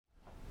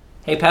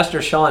Hey,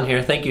 Pastor Sean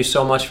here. Thank you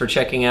so much for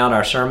checking out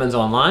our sermons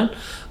online.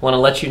 I want to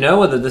let you know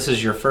whether this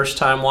is your first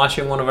time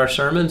watching one of our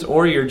sermons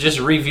or you're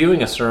just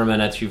reviewing a sermon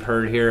that you've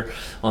heard here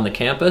on the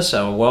campus.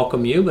 I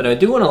welcome you, but I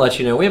do want to let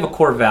you know we have a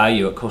core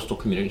value at Coastal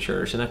Community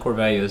Church, and that core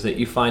value is that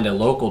you find a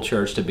local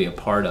church to be a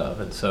part of.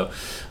 And so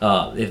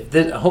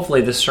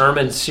hopefully this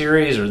sermon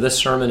series or this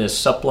sermon is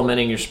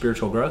supplementing your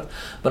spiritual growth,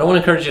 but I want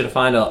to encourage you to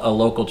find a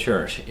local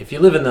church. If you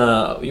live in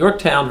the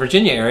Yorktown,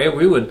 Virginia area,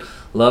 we would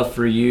love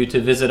for you to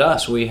visit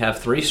us. We have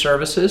 3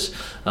 services,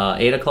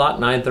 8 o'clock,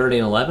 9:30,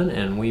 and 11,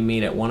 and we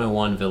meet at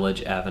 101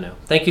 Village Avenue.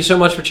 Thank you so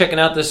much for checking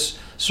out this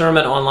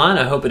sermon online.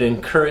 I hope it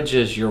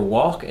encourages your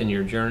walk and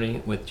your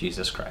journey with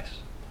Jesus Christ.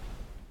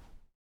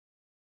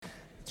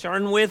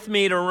 Turn with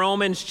me to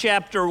Romans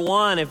chapter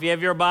 1. If you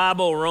have your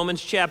Bible,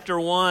 Romans chapter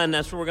 1,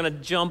 that's where we're going to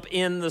jump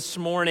in this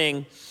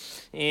morning.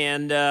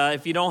 And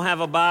if you don't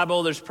have a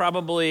Bible, there's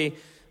probably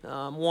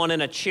one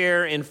in a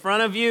chair in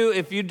front of you.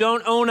 If you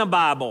don't own a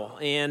Bible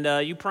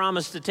and you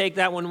promise to take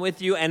that one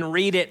with you and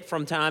read it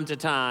from time to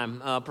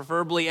time,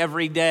 preferably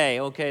every day,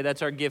 okay,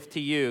 that's our gift to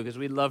you because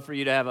we'd love for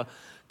you to have a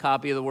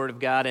copy of the Word of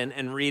God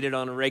and read it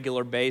on a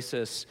regular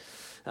basis.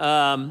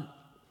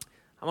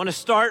 I want to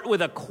start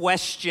with a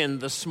question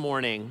this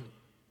morning.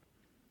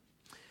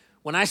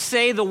 When I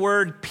say the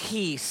word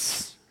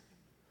peace,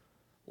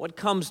 what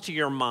comes to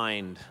your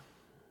mind?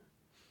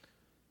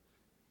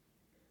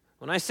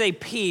 When I say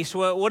peace,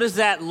 what does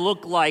that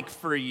look like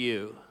for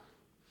you?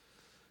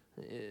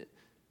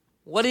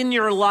 What in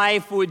your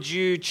life would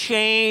you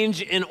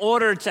change in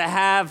order to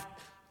have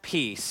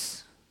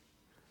peace?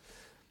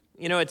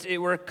 You know,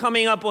 we're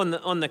coming up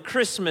on the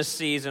Christmas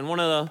season. One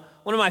of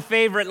my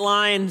favorite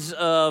lines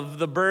of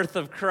the birth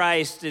of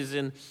Christ is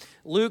in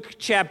Luke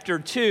chapter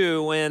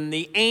 2 when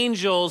the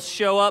angels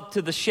show up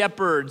to the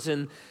shepherds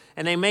and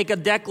they make a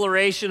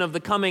declaration of the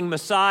coming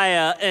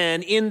Messiah,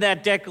 and in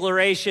that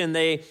declaration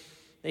they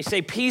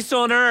say peace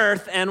on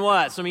earth and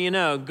what? Some of you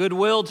know,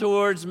 goodwill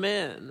towards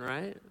men,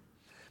 right?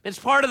 It's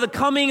part of the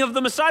coming of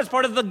the Messiah. It's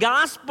part of the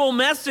gospel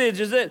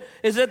message is that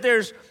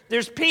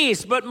there's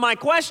peace. But my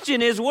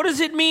question is, what does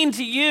it mean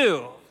to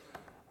you?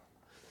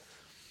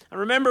 I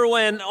remember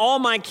when all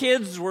my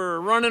kids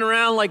were running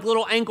around like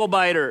little ankle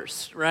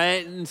biters,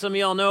 right? And some of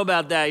y'all know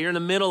about that. You're in the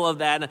middle of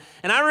that.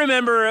 And I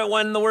remember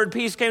when the word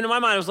peace came to my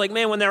mind, I was like,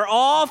 man, when they're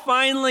all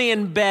finally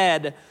in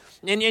bed,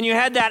 and you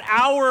had that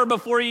hour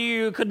before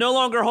you could no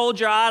longer hold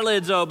your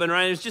eyelids open,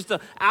 right? It was just an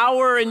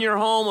hour in your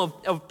home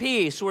of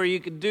peace where you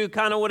could do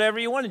kind of whatever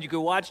you wanted. You could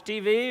watch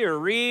TV or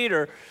read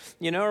or,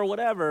 or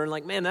whatever. And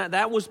like, man,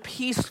 that was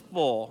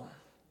peaceful.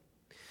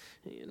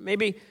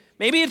 Maybe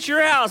it's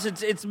your house.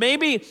 It's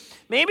maybe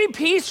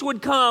peace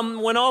would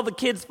come when all the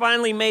kids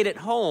finally made it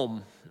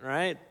home,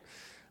 right?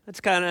 That's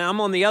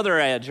I'm on the other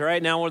edge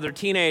right now where they're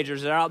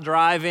teenagers, they're out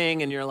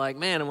driving, and you're like,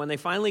 man, and when they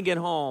finally get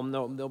home,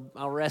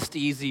 I'll rest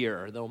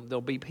easier.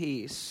 There'll be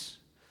peace.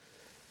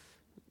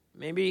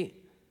 Maybe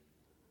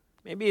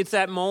it's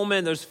that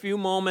moment, those few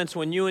moments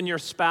when you and your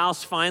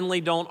spouse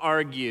finally don't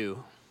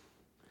argue.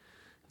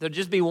 There'll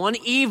just be one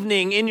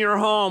evening in your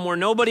home where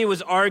nobody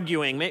was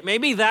arguing.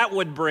 Maybe that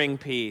would bring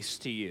peace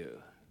to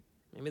you.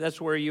 Maybe that's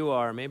where you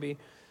are. Maybe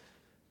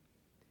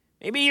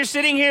you're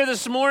sitting here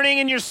this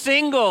morning and you're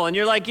single and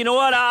you're like, you know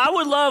what, I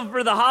would love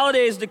for the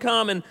holidays to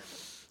come and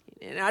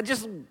I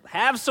just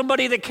have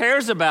somebody that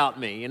cares about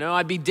me.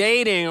 I'd be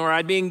dating or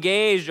I'd be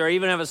engaged or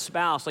even have a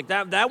spouse. Like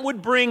that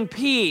would bring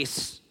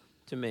peace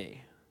to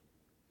me.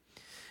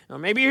 Or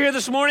maybe you're here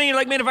this morning and you're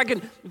like, man, if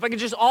I could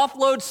just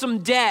offload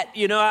some debt.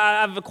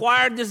 I've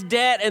acquired this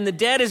debt and the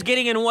debt is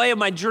getting in the way of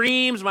my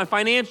dreams, my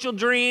financial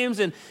dreams.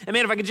 And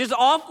man, if I could just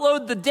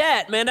offload the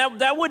debt, man,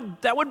 that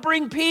would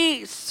bring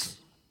peace.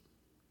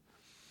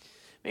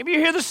 Maybe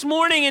you're here this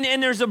morning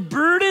and there's a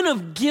burden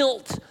of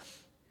guilt,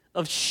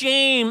 of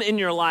shame in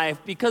your life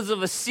because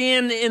of a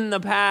sin in the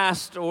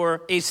past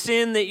or a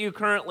sin that you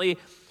currently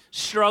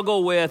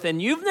struggle with,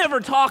 and you've never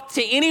talked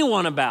to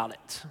anyone about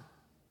it.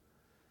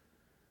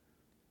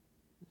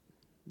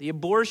 The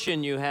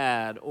abortion you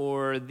had,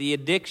 or the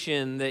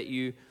addiction that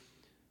you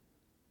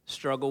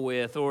struggle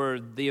with, or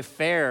the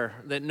affair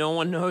that no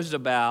one knows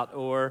about,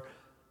 or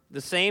the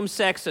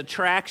same-sex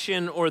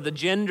attraction or the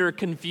gender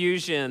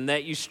confusion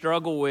that you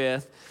struggle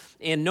with,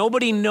 and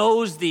nobody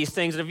knows these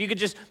things. And if you could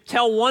just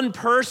tell one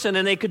person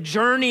and they could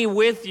journey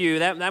with you,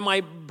 that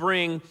might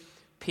bring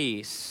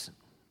peace.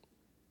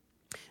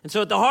 And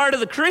so at the heart of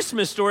the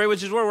Christmas story,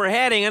 which is where we're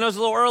heading, I know it's a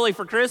little early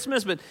for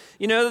Christmas, but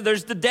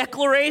there's the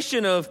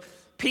declaration of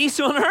peace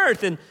on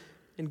earth and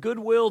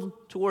goodwill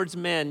towards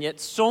men. Yet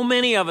so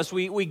many of us,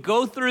 we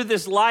go through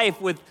this life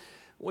with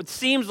what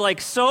seems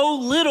like so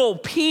little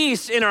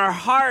peace in our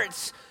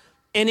hearts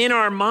and in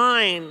our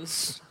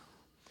minds.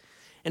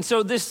 And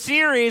so this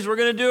series we're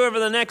going to do over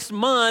the next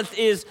month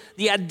is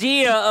the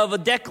idea of a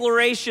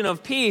declaration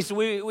of peace.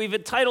 We've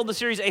entitled the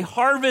series A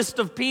Harvest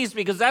of Peace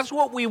because that's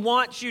what we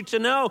want you to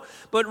know.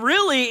 But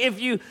really, if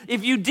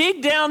you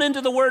dig down into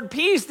the word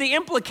peace, the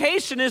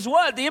implication is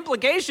what? The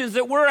implication is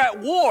that we're at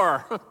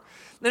war.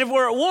 And if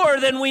we're at war,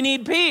 then we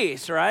need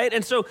peace, right?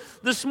 And so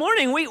this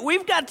morning,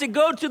 we've got to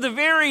go to the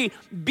very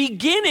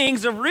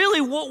beginnings of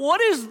really what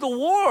is the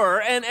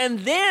war, and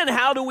then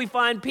how do we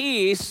find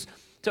peace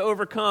to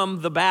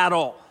overcome the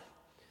battle?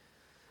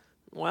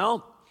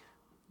 Well,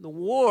 the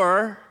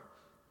war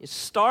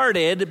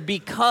started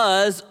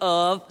because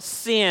of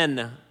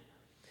sin.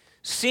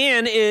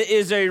 Sin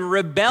is a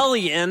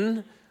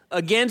rebellion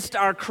against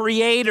our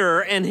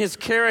Creator and His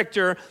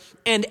character.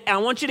 And I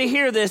want you to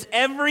hear this.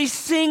 Every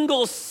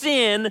single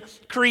sin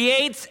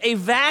creates a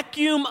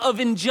vacuum of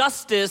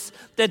injustice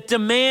that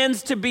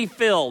demands to be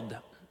filled.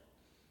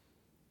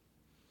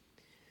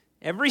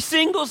 Every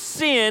single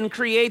sin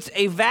creates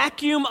a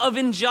vacuum of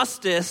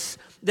injustice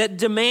that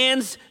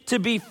demands to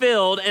be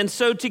filled. And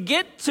so to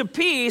get to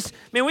peace,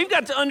 man, we've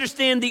got to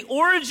understand the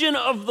origin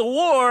of the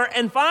war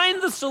and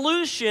find the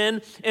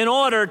solution in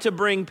order to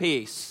bring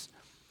peace.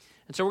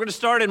 And so we're going to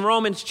start in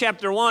Romans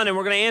chapter 1, and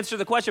we're going to answer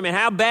the question, man,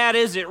 how bad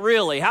is it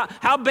really?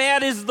 How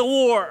bad is the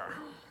war?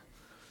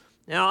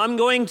 Now, I'm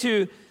going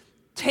to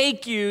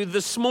take you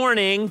this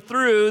morning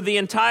through the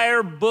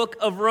entire book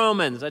of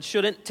Romans. That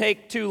shouldn't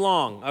take too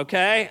long,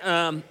 okay?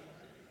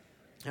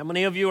 How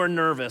many of you are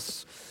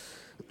nervous?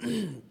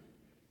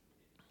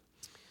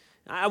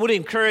 I would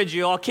encourage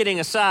you, all kidding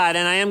aside,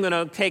 and I am going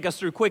to take us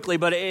through quickly,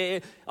 but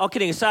all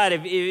kidding aside,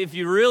 if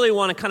you really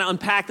want to kind of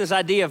unpack this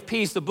idea of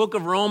peace, the book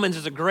of Romans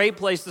is a great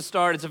place to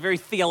start. It's a very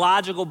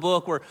theological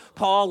book where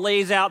Paul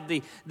lays out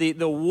the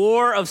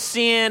war of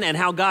sin and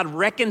how God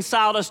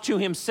reconciled us to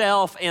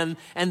Himself, and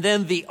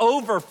then the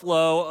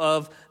overflow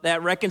of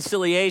that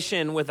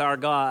reconciliation with our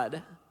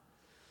God.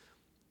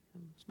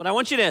 But I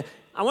want you to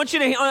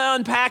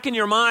unpack in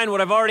your mind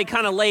what I've already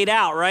kind of laid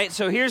out, right?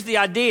 So here's the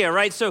idea,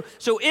 right? So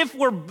if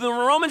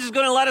Romans is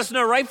going to let us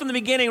know right from the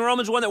beginning,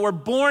 Romans 1, that we're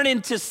born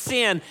into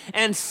sin.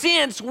 And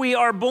since we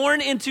are born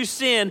into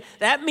sin,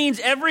 that means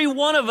every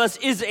one of us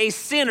is a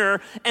sinner.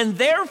 And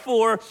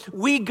therefore,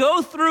 we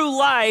go through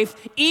life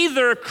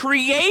either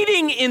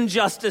creating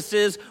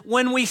injustices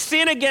when we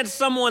sin against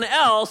someone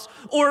else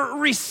or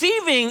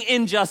receiving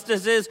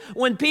injustices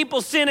when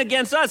people sin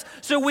against us.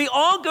 So we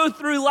all go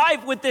through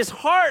life with this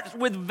heart,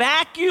 with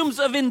vacuums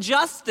of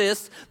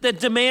injustice that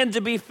demand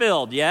to be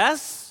filled,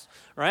 yes?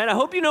 Right? I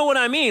hope you know what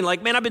I mean.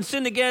 Like, man, I've been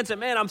sinned against, and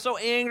man, I'm so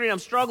angry, I'm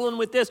struggling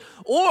with this.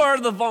 Or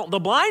the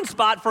blind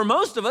spot for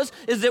most of us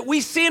is that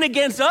we sin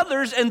against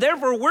others, and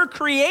therefore we're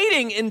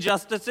creating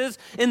injustices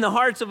in the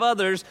hearts of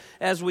others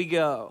as we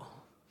go.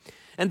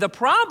 And the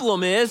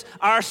problem is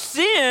our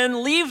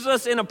sin leaves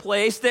us in a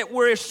place that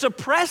we're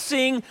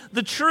suppressing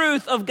the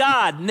truth of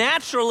God.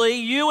 Naturally,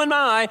 you and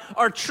I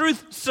are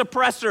truth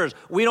suppressors.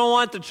 We don't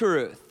want the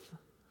truth.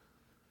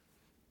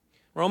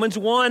 Romans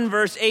 1,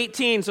 verse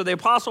 18, so the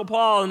Apostle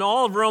Paul in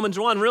all of Romans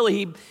 1,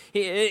 really,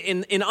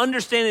 in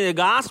understanding the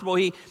gospel,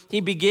 he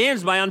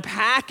begins by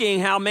unpacking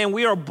how, man,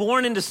 we are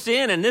born into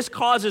sin, and this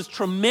causes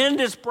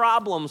tremendous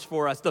problems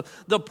for us.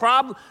 The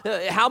problem,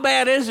 how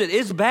bad is it?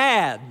 It's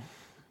bad.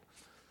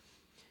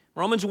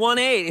 Romans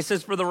 1:8, it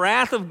says, "For the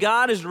wrath of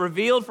God is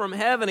revealed from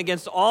heaven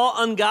against all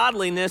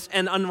ungodliness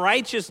and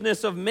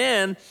unrighteousness of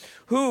men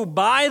who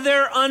by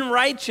their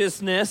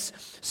unrighteousness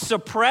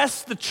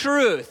suppress the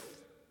truth."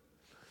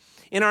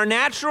 In our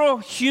natural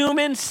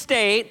human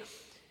state,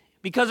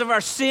 because of our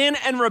sin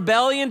and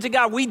rebellion to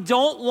God, we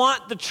don't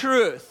want the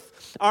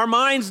truth. Our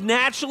minds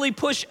naturally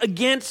push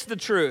against the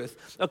truth.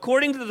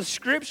 According to the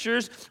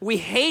scriptures, we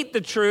hate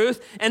the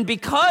truth, and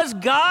because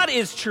God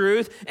is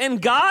truth and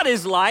God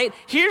is light,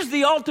 here's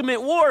the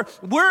ultimate war.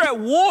 We're at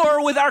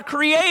war with our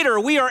Creator.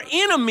 We are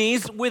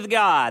enemies with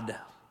God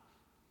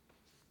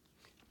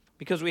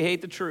because we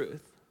hate the truth.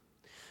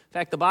 In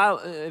fact, the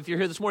Bible, if you're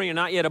here this morning, you're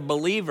not yet a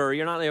believer,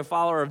 you're not yet a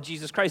follower of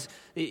Jesus Christ,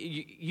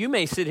 you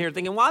may sit here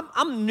thinking, well,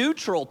 I'm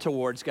neutral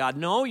towards God.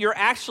 No, you're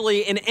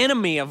actually an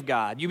enemy of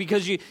God.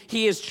 Because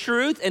He is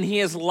truth and He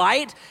is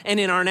light, and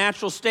in our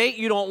natural state,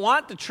 you don't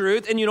want the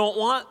truth and you don't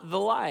want the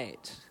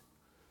light.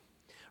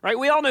 Right?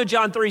 We all know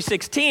John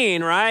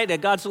 3:16, right?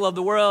 That God so loved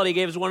the world, He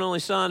gave His one and only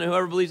Son, and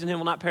whoever believes in Him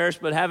will not perish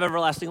but have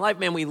everlasting life.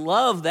 Man, we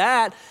love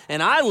that,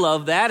 and I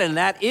love that, and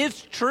that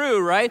is true,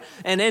 right?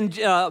 And then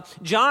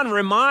John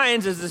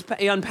reminds, as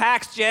he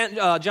unpacks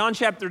John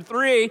chapter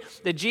 3,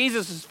 that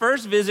Jesus'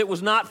 first visit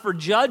was not for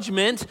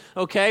judgment,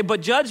 okay?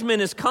 But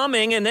judgment is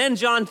coming, and then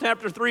John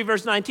chapter 3,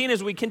 verse 19,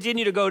 as we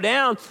continue to go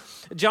down,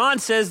 John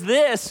says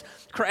this,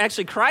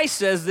 actually Christ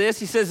says this,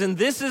 He says, "And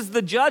this is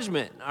the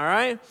judgment," all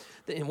right?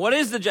 What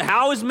is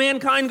how is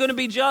mankind going to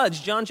be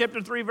judged? John chapter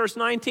 3, verse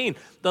 19.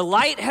 "The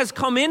light has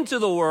come into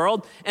the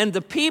world, and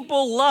the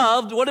people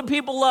loved," what do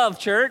people love,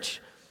 church?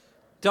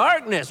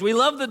 Darkness. We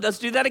love let's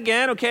do that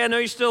again. Okay, I know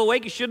you're still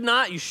awake. You should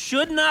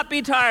not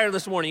be tired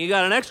this morning. You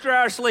got an extra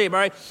hour sleep, all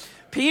right?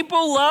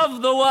 People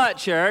love the what,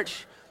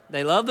 church?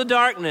 They love the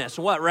darkness.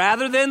 What?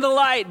 Rather than the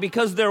light,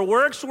 because their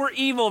works were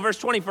evil. Verse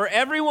 20, for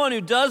everyone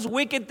who does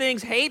wicked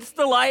things hates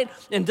the light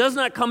and does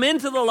not come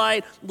into the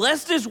light,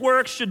 lest his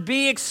works should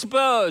be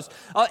exposed.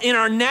 In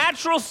our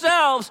natural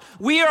selves,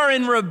 we are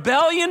in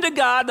rebellion to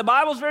God. The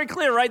Bible's very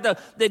clear, right?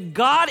 That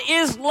God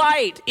is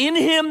light. In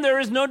him there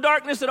is no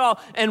darkness at all.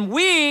 And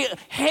we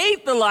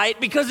hate the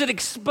light because it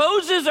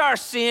exposes our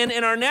sin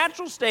in our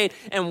natural state,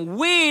 and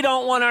we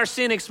don't want our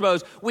sin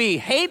exposed. We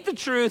hate the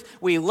truth.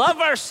 We love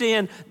our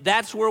sin.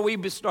 That's where we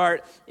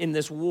start in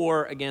this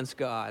war against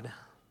God.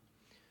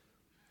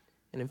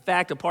 And in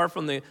fact, apart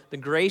from the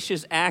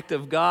gracious act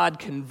of God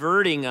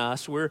converting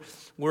us, we're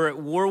at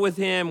war with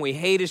him. We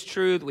hate his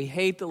truth. We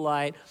hate the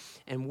light.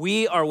 And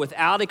we are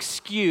without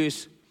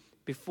excuse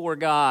before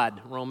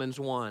God, Romans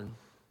 1.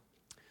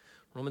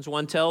 Romans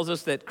 1 tells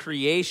us that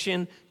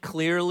creation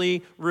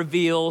clearly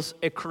reveals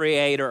a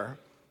creator.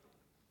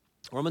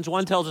 Romans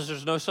 1 tells us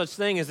there's no such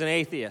thing as an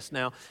atheist.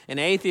 Now, an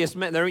atheist,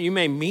 you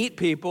may meet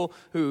people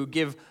who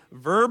give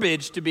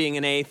verbiage to being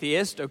an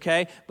atheist,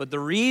 okay? But the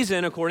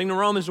reason, according to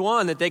Romans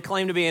 1, that they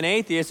claim to be an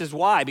atheist is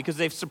why? Because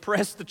they've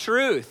suppressed the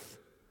truth.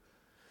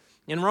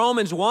 And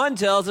Romans 1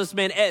 tells us,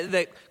 man,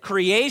 that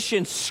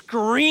creation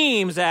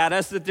screams at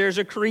us that there's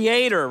a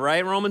creator,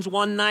 right? Romans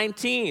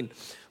 1:19.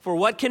 For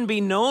what can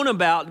be known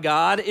about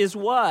God is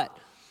what?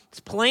 It's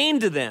plain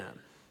to them,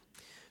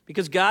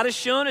 because God has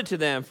shown it to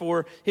them.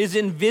 For his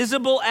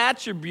invisible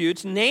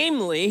attributes,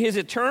 namely his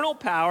eternal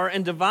power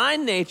and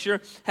divine nature,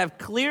 can be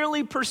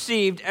clearly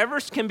perceived ever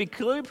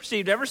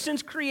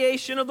since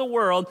creation of the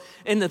world,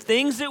 and the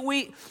things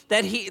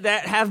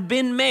that have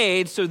been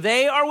made, so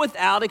they are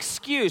without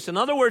excuse. In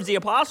other words, the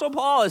Apostle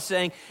Paul is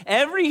saying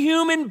every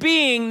human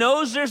being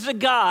knows there's a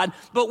God,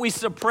 but we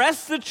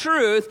suppress the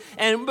truth,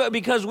 and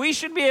because we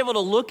should be able to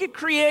look at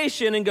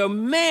creation and go,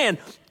 man,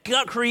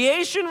 God,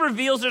 creation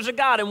reveals there's a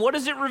God. And what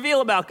does it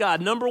reveal about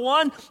God? Number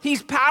one,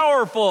 he's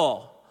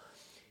powerful.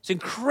 He's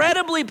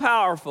incredibly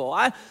powerful.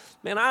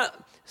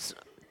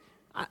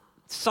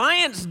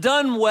 Science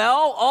done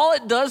well, all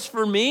it does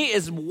for me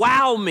is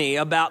wow me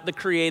about the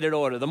created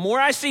order. The more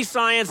I see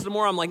science, the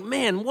more I'm like,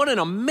 man, what an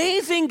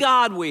amazing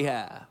God we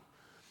have.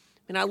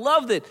 And I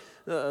love that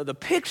the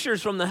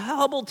pictures from the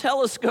Hubble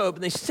telescope,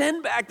 and they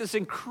send back this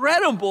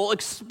incredible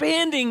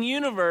expanding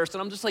universe,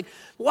 and I'm just like,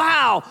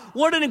 wow,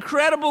 what an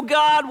incredible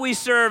God we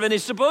serve. And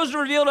he's supposed to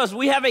reveal to us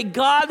we have a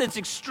God that's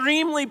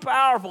extremely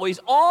powerful. He's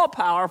all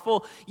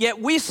powerful,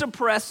 yet we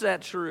suppress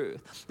that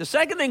truth. The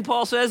second thing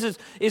Paul says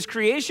is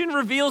creation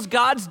reveals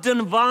God's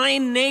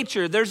divine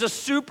nature. There's a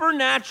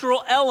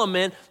supernatural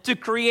element to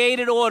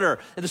created order,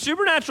 and the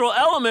supernatural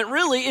element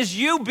really is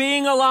you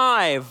being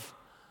alive.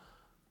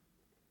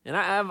 And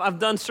I've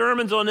done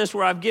sermons on this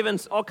where I've given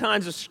all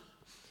kinds of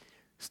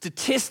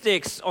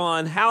statistics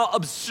on how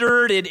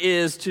absurd it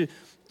is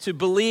to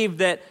believe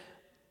that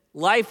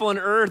life on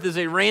earth is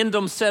a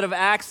random set of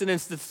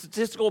accidents. The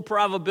statistical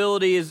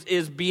probability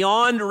is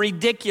beyond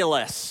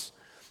ridiculous.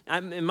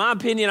 In my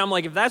opinion, I'm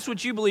like, if that's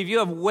what you believe, you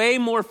have way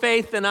more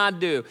faith than I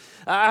do.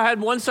 I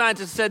had one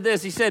scientist said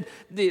this. He said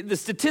the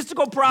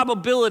statistical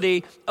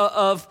probability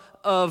of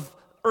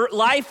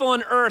life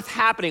on earth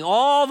happening,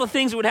 all the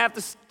things that would have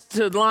to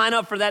line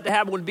up for that to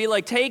happen would be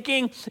like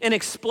taking an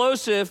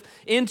explosive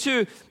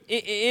into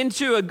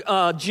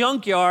a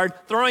junkyard,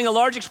 throwing a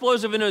large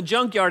explosive into a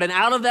junkyard, and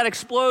out of that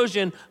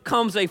explosion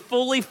comes a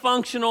fully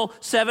functional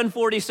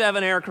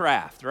 747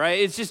 aircraft, right?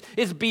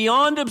 It's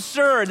beyond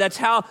absurd. That's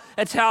how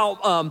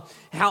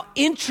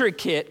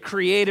intricate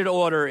created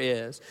order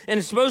is. And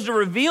it's supposed to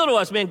reveal to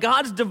us, man,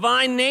 God's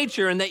divine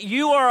nature, and that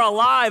you are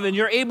alive and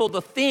you're able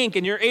to think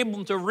and you're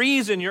able to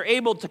reason, you're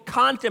able to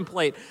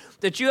contemplate,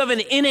 that you have an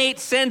innate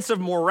sense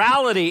of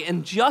morality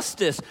and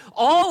justice.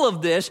 All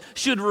of this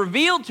should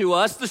reveal to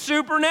us the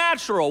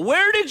supernatural.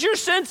 Where did your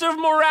sense of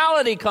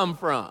morality come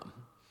from?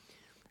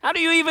 How do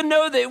you even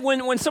know that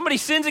when somebody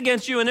sins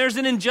against you and there's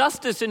an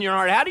injustice in your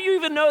heart, how do you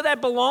even know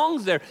that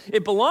belongs there?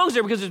 It belongs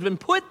there because it's been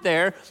put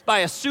there by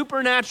a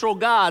supernatural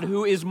God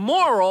who is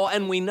moral,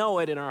 and we know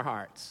it in our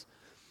hearts.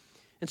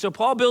 And so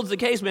Paul builds the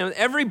case, man,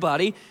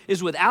 everybody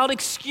is without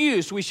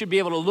excuse. We should be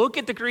able to look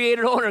at the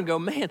created order and go,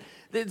 man,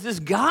 this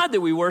God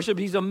that we worship,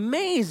 he's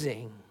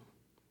amazing.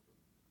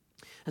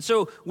 And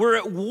so we're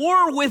at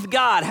war with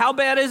God. How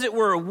bad is it?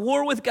 We're at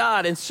war with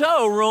God. And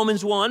so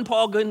Romans 1,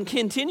 Paul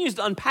continues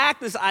to unpack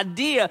this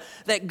idea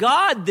that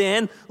God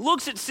then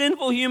looks at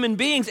sinful human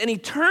beings and he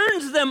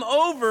turns them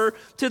over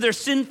to their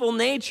sinful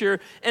nature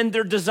and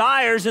their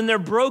desires and their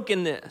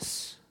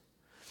brokenness.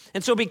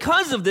 And so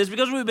because of this,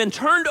 because we've been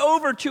turned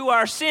over to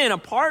our sin,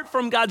 apart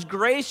from God's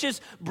gracious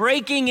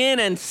breaking in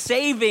and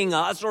saving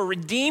us or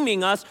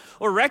redeeming us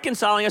or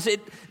reconciling us,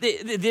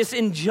 this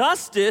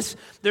injustice,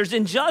 there's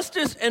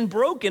injustice and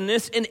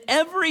brokenness in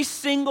every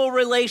single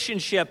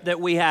relationship that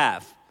we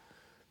have.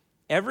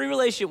 Every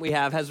relationship we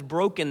have has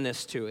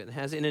brokenness to it,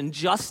 has an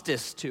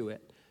injustice to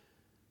it.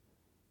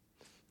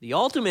 The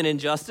ultimate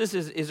injustice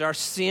is our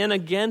sin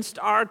against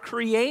our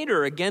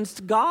Creator,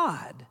 against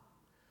God.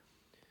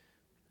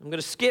 I'm going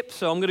to skip,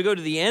 so I'm going to go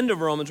to the end of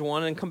Romans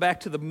 1 and come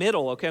back to the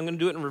middle, okay? I'm going to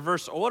do it in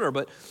reverse order,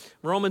 but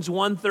Romans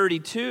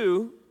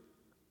 1:32,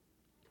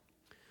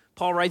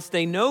 Paul writes,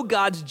 they know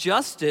God's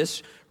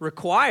justice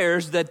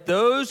requires that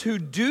those who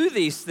do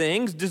these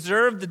things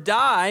deserve to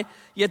die,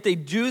 yet they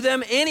do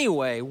them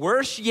anyway.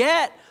 Worse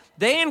yet,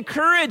 they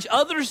encourage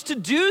others to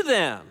do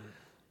them.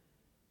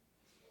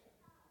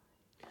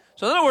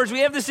 So in other words, we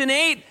have this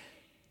innate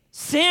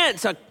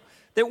sense that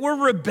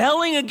we're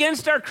rebelling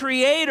against our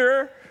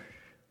Creator,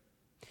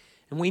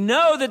 and we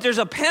know that there's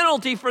a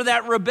penalty for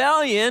that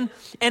rebellion,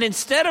 and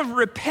instead of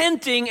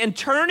repenting and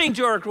turning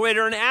to our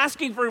Creator and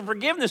asking for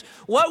forgiveness,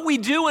 what we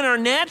do in our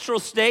natural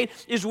state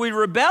is we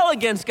rebel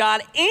against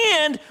God,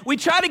 and we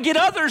try to get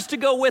others to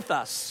go with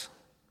us.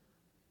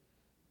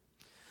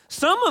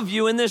 Some of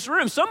you in this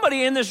room,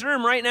 somebody in this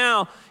room right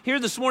now, here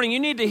this morning, you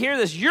need to hear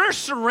this. You're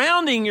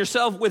surrounding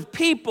yourself with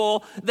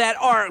people that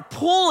are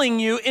pulling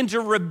you into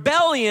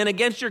rebellion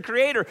against your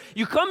Creator.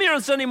 You come here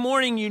on Sunday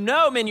morning, you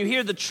know, man, you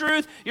hear the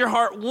truth, your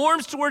heart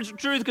warms towards the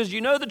truth because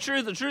you know the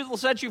truth will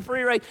set you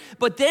free, right?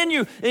 But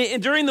then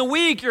during the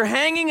week, you're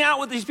hanging out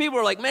with these people who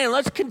are like, man,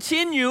 let's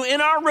continue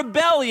in our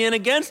rebellion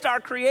against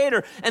our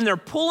Creator, and they're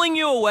pulling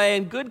you away,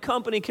 and good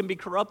company can be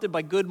corrupted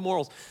by good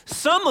morals.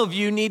 Some of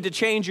you need to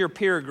change your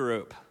peer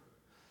group,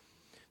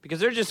 because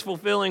they're just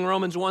fulfilling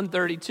Romans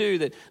 1:32,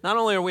 that not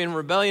only are we in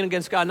rebellion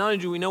against God, not only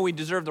do we know we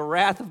deserve the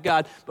wrath of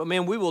God, but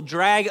man, we will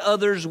drag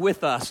others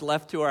with us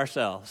left to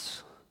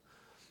ourselves.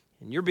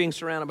 And you're being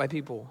surrounded by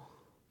people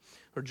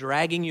who are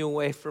dragging you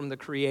away from the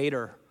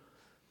Creator.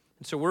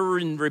 And so we're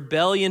in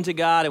rebellion to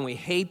God, and we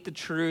hate the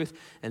truth,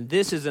 and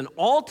this is an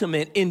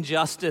ultimate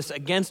injustice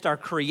against our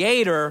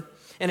Creator,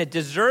 and it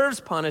deserves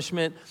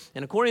punishment.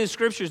 And according to the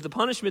Scriptures, the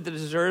punishment that it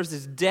deserves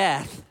is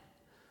death.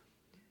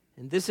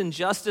 And this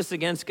injustice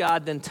against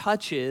God then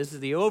touches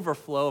the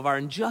overflow of our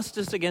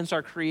injustice against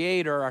our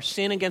Creator, our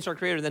sin against our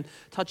Creator, then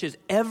touches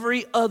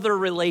every other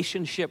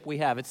relationship we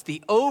have. It's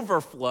the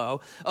overflow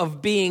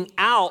of being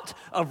out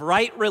of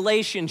right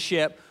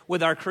relationship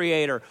with our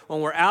Creator.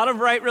 When we're out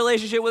of right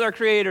relationship with our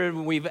Creator,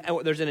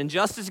 there's an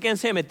injustice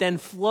against Him, it then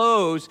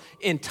flows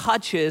and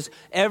touches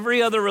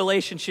every other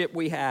relationship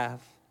we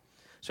have.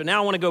 So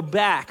now I want to go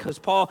back, because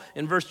Paul,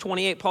 in verse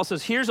 28, Paul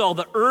says, here's all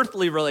the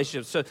earthly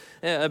relationships.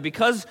 So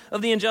because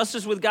of the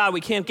injustice with God,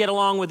 we can't get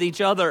along with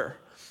each other.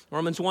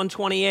 Romans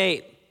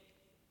 1:28.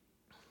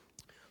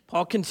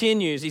 Paul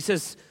continues. He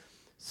says,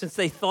 since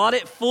they thought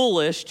it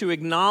foolish to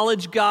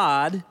acknowledge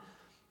God,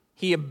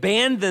 He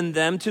abandoned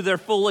them to their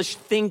foolish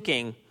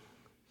thinking.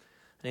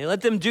 And He let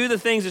them do the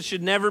things that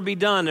should never be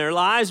done. Their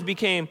lives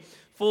became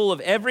full of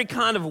every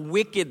kind of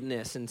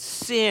wickedness and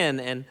sin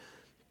and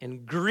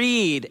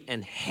greed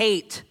and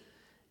hate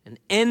and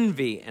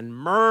envy and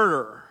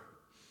murder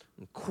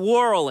and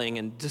quarreling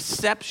and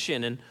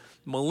deception and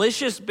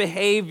malicious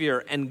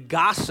behavior and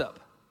gossip.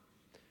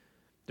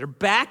 They're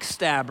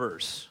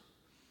backstabbers.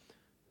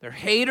 They're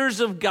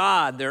haters of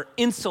God. They're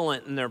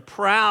insolent and they're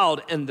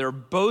proud and they're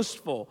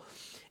boastful.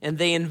 And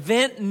they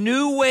invent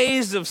new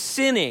ways of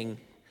sinning.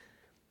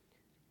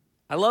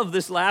 I love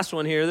this last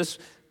one here. This,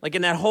 like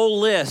in that whole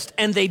list.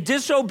 And they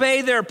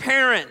disobey their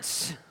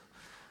parents.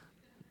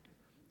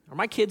 Are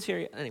my kids here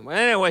yet?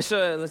 Anyway,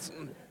 so let's...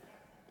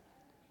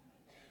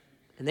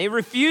 And they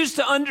refuse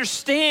to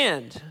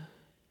understand.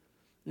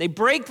 They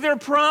break their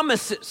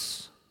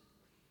promises.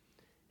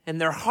 And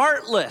they're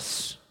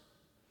heartless.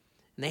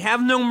 And they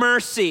have no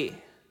mercy.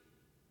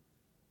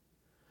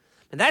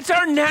 And that's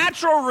our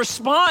natural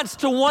response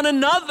to one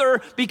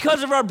another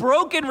because of our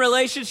broken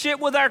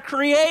relationship with our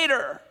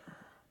Creator.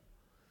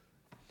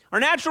 Our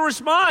natural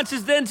response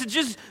is then to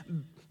just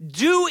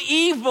do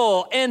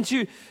evil and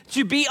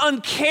to be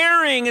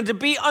uncaring and to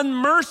be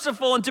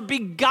unmerciful and to be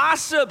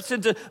gossips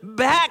and to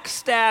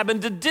backstab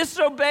and to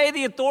disobey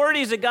the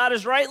authorities that God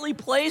has rightly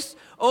placed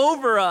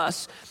over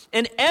us.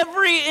 And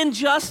every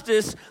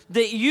injustice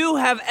that you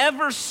have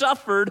ever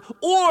suffered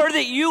or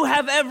that you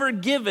have ever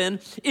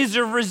given is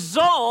a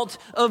result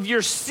of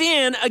your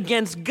sin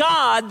against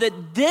God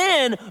that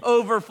then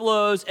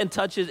overflows and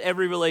touches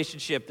every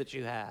relationship that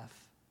you have.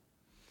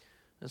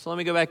 And so let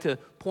me go back to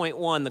point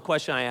one, the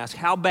question I asked.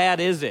 How bad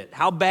is it?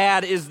 How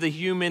bad is the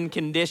human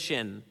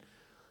condition?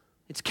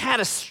 It's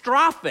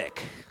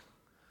catastrophic.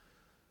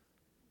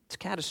 It's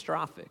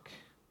catastrophic.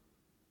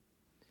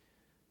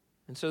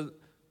 And so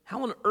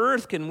how on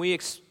earth can we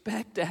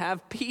expect to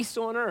have peace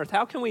on earth?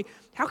 How can we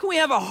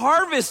have a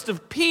harvest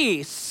of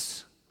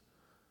peace?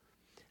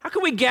 How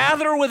can we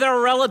gather with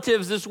our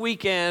relatives this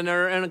weekend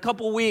or in a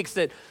couple weeks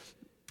that,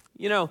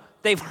 you know,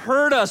 they've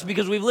hurt us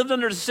because we've lived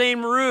under the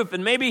same roof,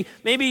 and maybe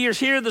you're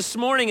here this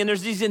morning and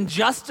there's these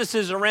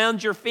injustices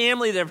around your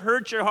family that have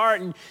hurt your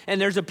heart,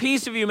 and there's a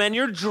piece of you, man,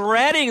 you're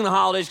dreading the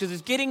holidays because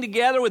it's getting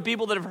together with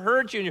people that have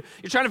hurt you, and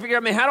you're trying to figure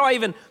out, man, how do I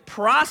even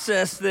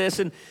process this?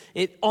 And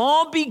it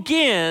all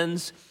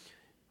begins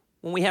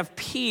when we have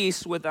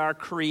peace with our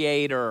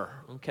Creator,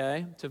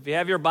 okay? So if you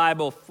have your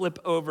Bible, flip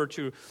over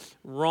to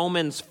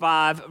Romans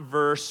 5,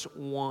 verse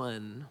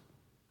 1.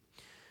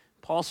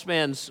 Paul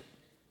spends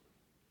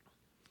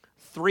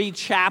 3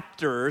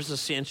 chapters,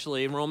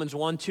 essentially, in Romans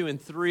 1, 2,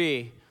 and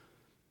 3,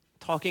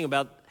 talking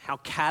about how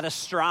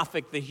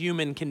catastrophic the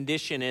human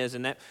condition is,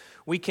 and that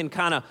we can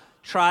kind of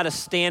try to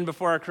stand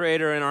before our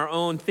Creator in our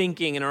own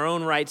thinking and our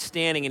own right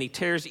standing, and he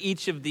tears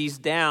each of these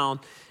down.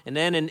 And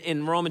then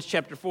in Romans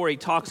chapter 4, he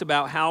talks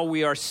about how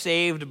we are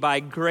saved by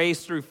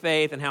grace through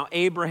faith and how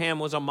Abraham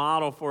was a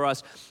model for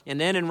us.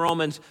 And then in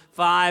Romans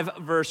 5,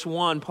 verse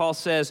 1, Paul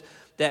says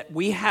that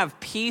we have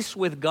peace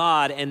with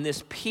God, and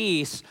this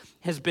peace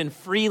has been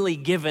freely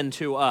given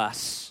to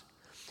us.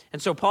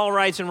 And so Paul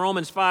writes in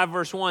Romans 5,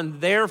 verse 1,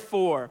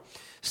 therefore,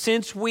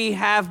 since we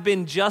have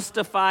been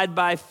justified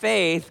by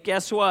faith,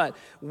 guess what?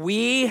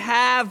 We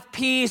have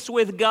peace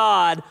with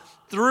God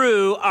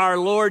through our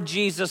Lord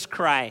Jesus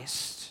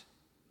Christ.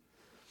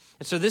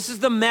 And so this is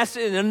the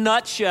message, in a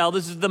nutshell,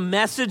 this is the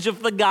message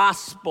of the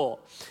gospel.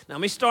 Now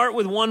let me start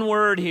with one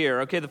word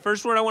here. Okay, the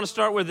first word I want to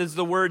start with is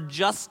the word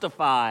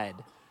justified.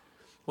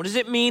 What does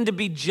it mean to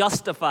be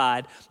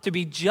justified? To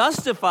be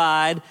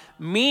justified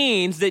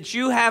means that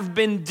you have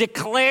been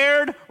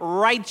declared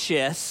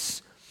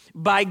righteous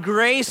by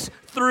grace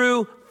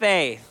through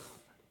faith.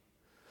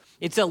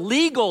 It's a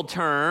legal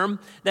term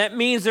that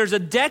means there's a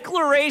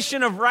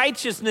declaration of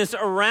righteousness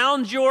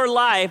around your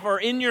life or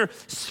in your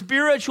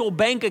spiritual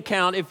bank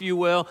account, if you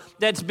will,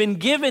 that's been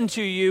given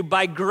to you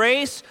by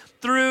grace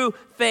through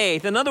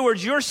faith. In other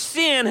words, your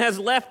sin has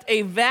left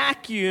a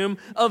vacuum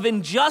of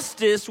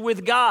injustice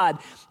with God.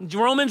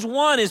 Romans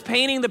 1 is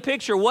painting the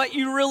picture. What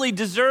you really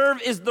deserve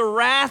is the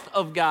wrath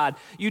of God.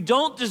 You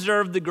don't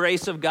deserve the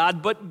grace of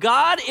God, but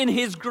God in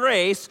his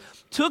grace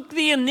took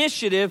the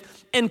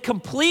initiative and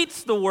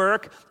completes the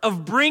work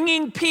of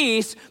bringing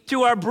peace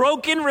to our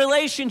broken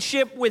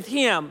relationship with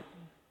him.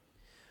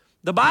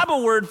 The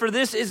Bible word for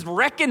this is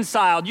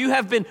reconciled. You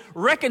have been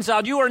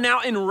reconciled. You are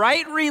now in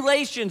right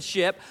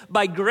relationship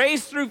by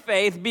grace through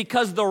faith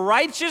because the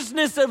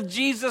righteousness of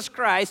Jesus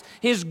Christ,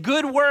 his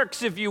good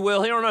works, if you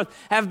will, here on earth,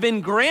 have been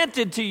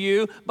granted to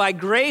you by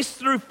grace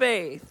through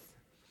faith.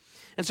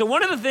 And so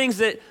one of the things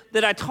that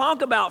I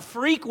talk about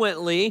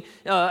frequently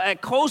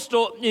at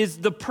Coastal is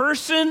the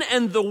person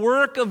and the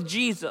work of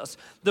Jesus.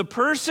 The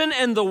person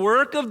and the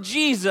work of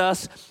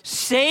Jesus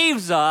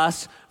saves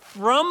us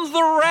from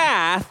the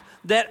wrath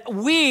that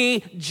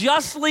we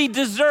justly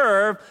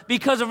deserve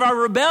because of our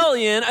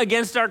rebellion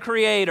against our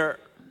Creator.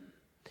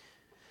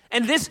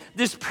 And this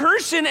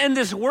person and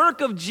this work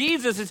of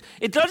Jesus,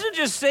 it doesn't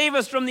just save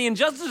us from the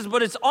injustices,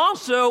 but it's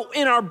also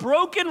in our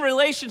broken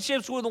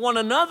relationships with one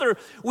another,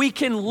 we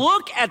can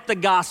look at the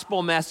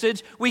gospel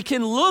message, we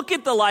can look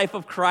at the life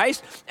of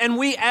Christ, and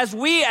we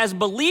as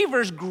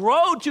believers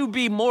grow to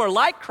be more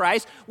like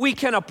Christ, we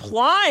can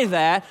apply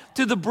that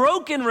to the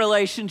broken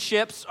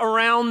relationships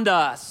around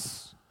us.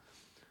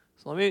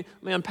 So let me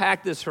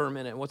unpack this for a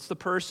minute. What's the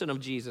person of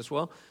Jesus?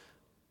 Well,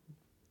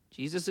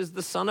 Jesus is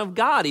the Son of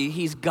God.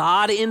 He's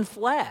God in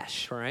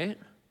flesh, right?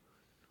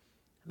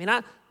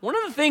 One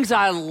of the things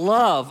I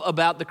love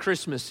about the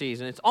Christmas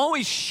season, it's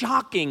always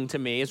shocking to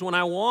me, is when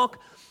I walk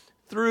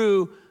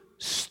through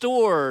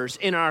stores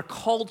in our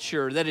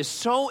culture that is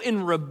so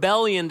in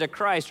rebellion to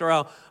Christ, or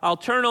I'll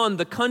turn on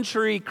the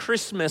country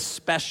Christmas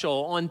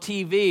special on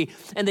TV,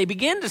 and they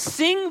begin to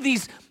sing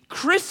these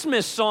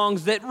Christmas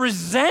songs that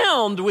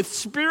resound with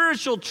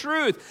spiritual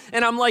truth.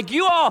 And I'm like,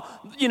 you all,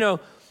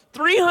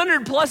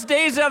 300 plus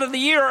days out of the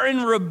year are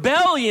in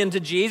rebellion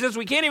to Jesus.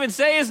 We can't even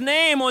say his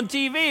name on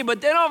TV,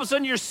 but then all of a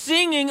sudden you're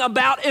singing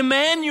about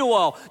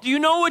Emmanuel. Do you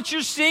know what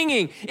you're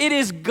singing? It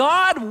is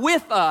God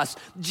with us.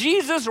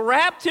 Jesus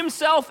wrapped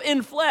himself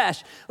in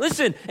flesh.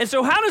 Listen, and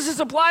so how does this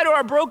apply to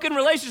our broken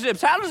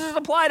relationships? How does this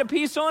apply to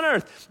peace on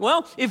earth?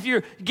 Well, if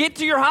you get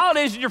to your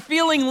holidays and you're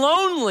feeling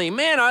lonely,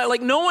 man,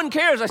 no one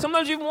cares. I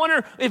sometimes even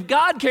wonder if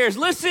God cares.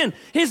 Listen,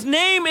 his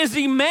name is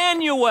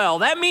Emmanuel.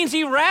 That means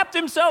he wrapped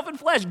himself in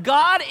flesh.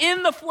 God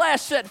in the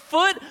flesh set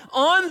foot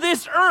on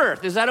this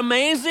earth. Is that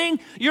amazing?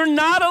 You're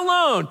not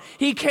alone.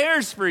 He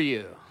cares for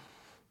you.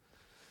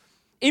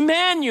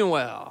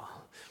 Emmanuel.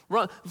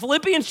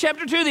 Philippians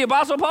chapter 2, the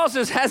Apostle Paul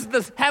says,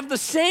 have the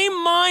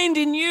same mind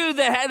in you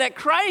that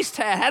Christ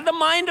had the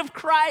mind of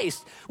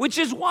Christ, which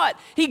is what?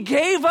 He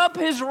gave up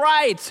his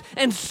rights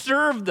and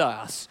served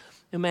us.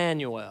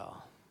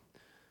 Emmanuel.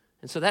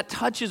 And so that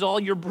touches all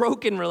your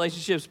broken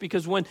relationships,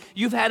 because when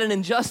you've had an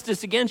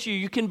injustice against you,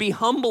 you can be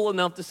humble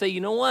enough to say,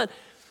 you know what?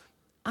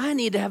 I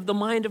need to have the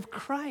mind of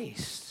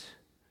Christ,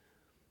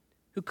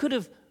 who could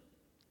have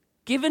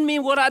given me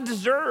what I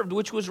deserved,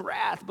 which was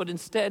wrath, but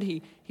instead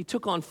he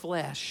took on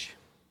flesh.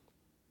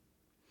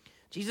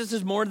 Jesus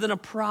is more than a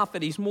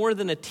prophet. He's more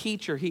than a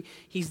teacher.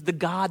 He's the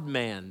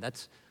God-man.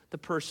 That's the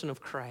person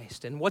of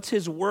Christ. And what's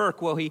his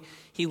work? Well, he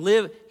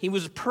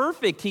was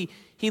perfect.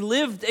 He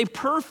lived a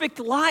perfect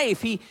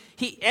life.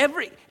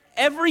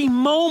 Every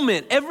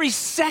moment, every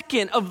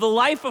second of the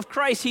life of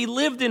Christ, he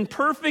lived in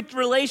perfect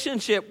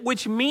relationship,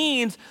 which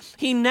means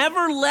he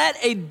never let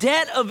a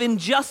debt of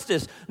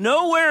injustice.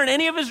 Nowhere in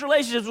any of his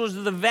relationships was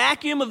the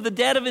vacuum of the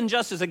debt of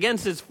injustice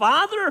against his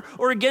Father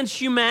or against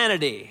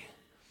humanity.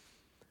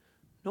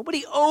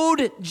 Nobody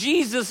owed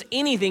Jesus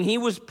anything. He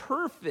was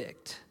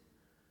perfect.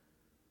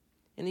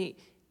 And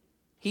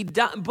he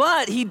died,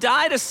 but he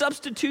died a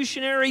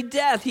substitutionary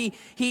death.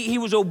 He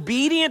was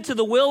obedient to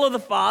the will of the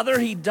Father.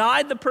 He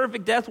died the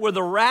perfect death where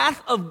the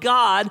wrath of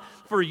God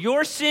for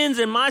your sins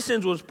and my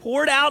sins was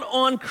poured out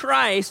on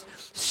Christ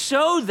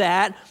so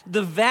that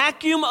the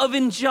vacuum of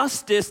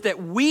injustice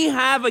that we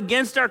have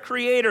against our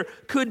Creator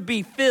could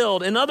be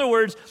filled. In other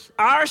words,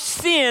 our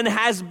sin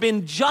has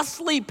been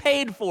justly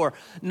paid for,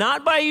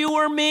 not by you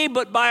or me,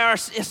 but by our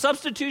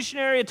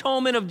substitutionary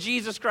atonement of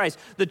Jesus Christ.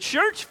 The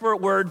church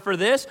word for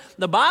this,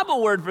 the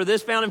Bible word for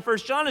this found in 1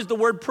 John is the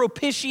word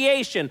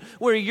propitiation,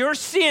 where your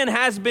sin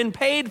has been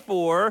paid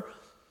for,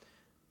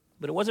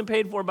 but it wasn't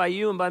paid for by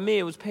you and by me,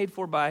 it was paid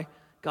for by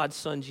God's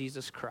Son,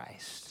 Jesus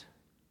Christ.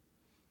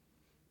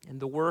 And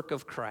the work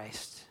of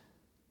Christ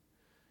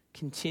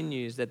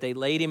continues that they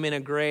laid him in a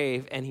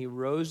grave and he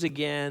rose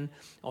again,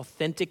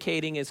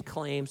 authenticating his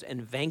claims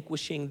and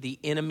vanquishing the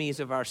enemies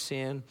of our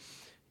sin,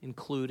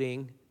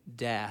 including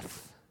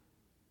death.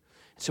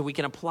 So we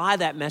can apply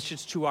that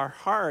message to our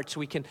hearts.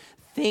 We can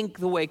think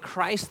the way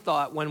Christ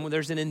thought when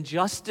there's an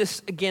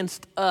injustice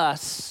against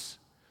us.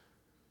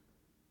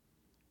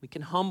 We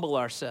can humble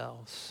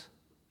ourselves.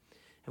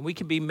 And we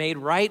can be made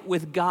right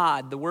with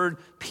God. The word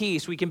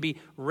peace, we can be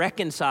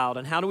reconciled.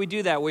 And how do we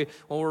do that? We're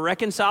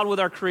reconciled with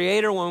our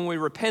Creator when we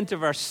repent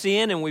of our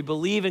sin and we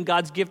believe in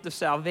God's gift of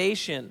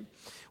salvation.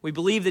 We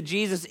believe that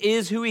Jesus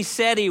is who he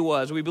said he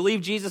was. We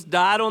believe Jesus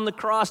died on the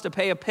cross to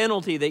pay a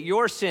penalty that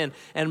your sin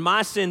and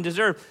my sin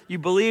deserve. You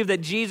believe that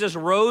Jesus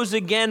rose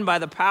again by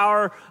the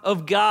power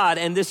of God.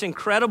 And this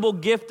incredible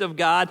gift of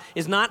God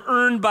is not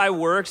earned by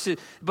works,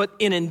 but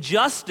in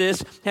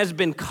injustice has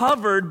been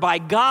covered by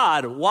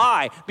God.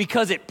 Why?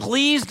 Because it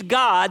pleased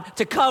God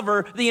to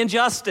cover the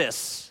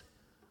injustice.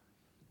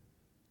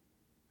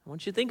 I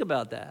want you to think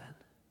about that.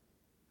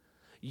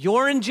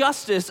 Your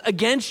injustice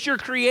against your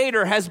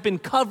Creator has been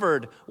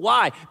covered.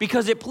 Why?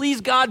 Because it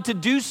pleased God to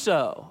do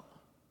so.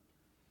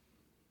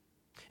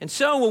 And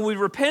so when we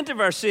repent of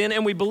our sin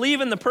and we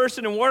believe in the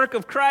person and work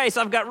of Christ,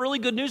 I've got really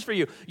good news for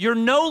you. You're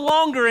no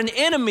longer an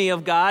enemy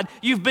of God.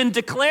 You've been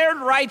declared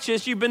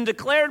righteous. You've been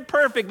declared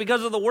perfect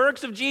because of the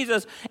works of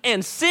Jesus.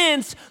 And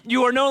since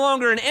you are no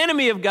longer an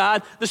enemy of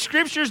God, the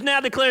Scriptures now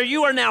declare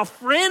you are now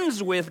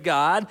friends with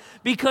God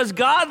because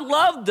God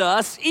loved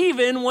us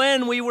even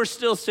when we were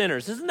still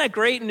sinners. Isn't that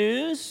great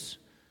news?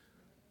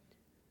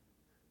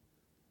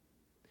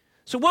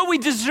 So what we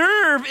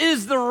deserve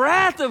is the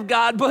wrath of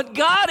God, but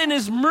God in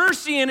his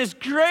mercy and his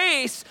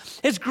grace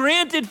has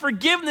granted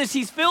forgiveness.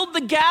 He's filled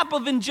the gap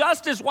of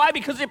injustice. Why?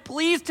 Because it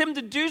pleased him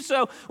to do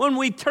so. When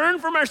we turn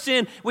from our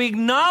sin, we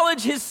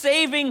acknowledge his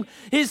Savior,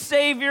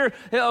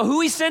 who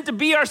he sent to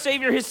be our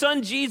Savior, his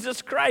Son,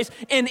 Jesus Christ.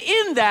 And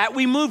in that,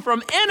 we move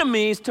from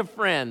enemies to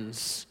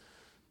friends.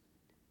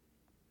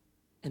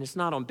 And it's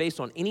not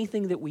based on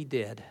anything that we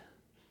did.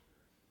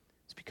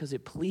 It's because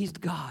it pleased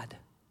God.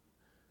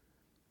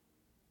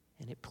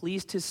 And it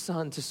pleased his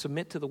Son to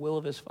submit to the will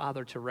of his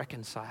Father to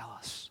reconcile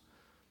us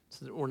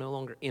so that we're no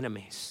longer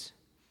enemies.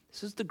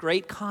 This is the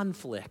great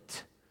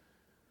conflict.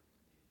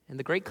 And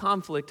the great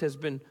conflict has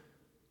been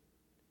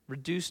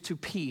reduced to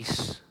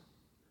peace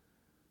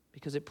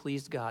because it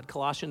pleased God.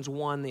 Colossians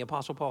 1, the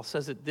Apostle Paul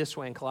says it this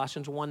way in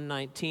Colossians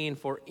 1:19,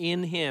 for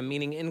in him,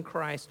 meaning in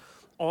Christ,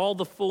 all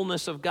the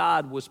fullness of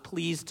God was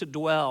pleased to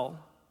dwell.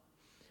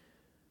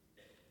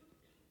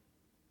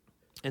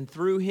 And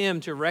through him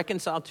to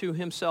reconcile to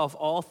himself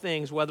all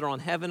things, whether on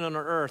heaven or on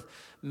earth,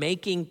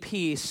 making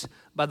peace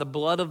by the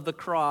blood of the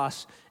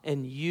cross.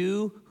 And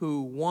you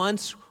who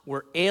once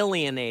were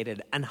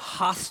alienated and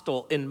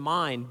hostile in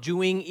mind,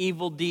 doing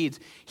evil deeds,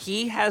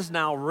 he has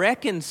now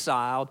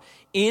reconciled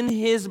in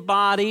his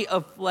body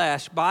of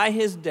flesh by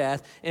his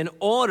death in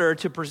order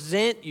to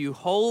present you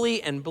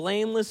holy and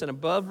blameless and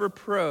above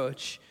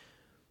reproach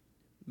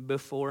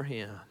before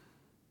him.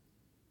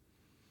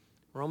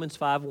 Romans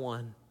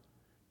 5:1.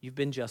 You've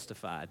been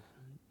justified.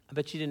 I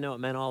bet you didn't know it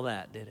meant all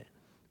that, did it?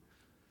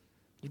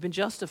 You've been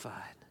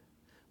justified,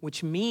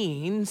 which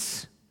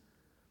means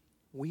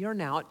we are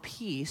now at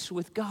peace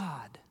with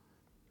God.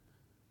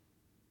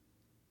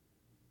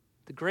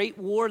 The great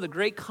war, the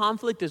great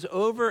conflict is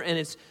over,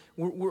 and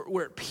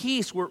we're at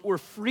peace. We're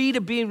free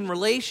to be in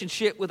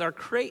relationship with our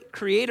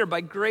Creator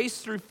by grace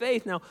through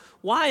faith. Now,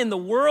 why in the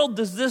world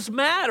does this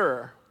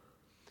matter?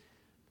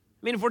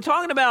 I mean, if we're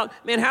talking about,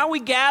 how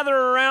we gather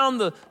around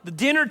the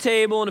dinner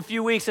table in a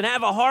few weeks and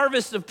have a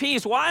harvest of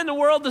peace, why in the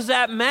world does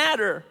that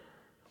matter?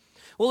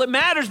 Well, it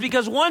matters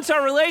because once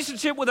our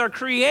relationship with our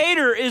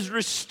Creator is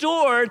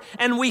restored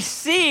and we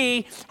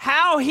see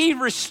how he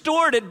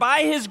restored it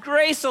by his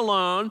grace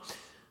alone,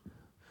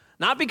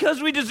 not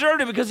because we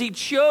deserved it, because he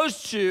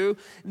chose to,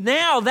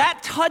 now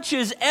that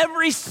touches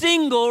every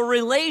single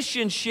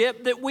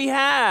relationship that we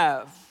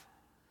have.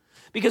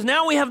 Because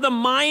now we have the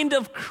mind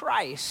of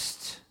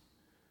Christ.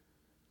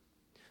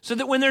 So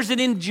that when there's an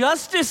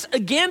injustice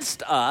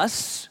against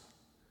us,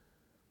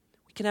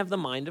 we can have the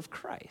mind of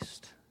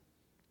Christ.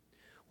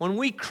 When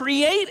we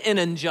create an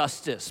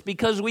injustice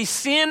because we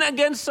sin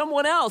against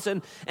someone else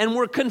and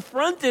we're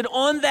confronted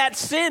on that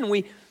sin,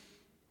 we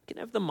can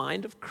have the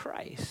mind of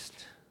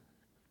Christ.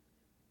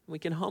 We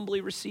can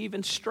humbly receive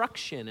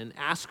instruction and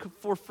ask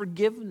for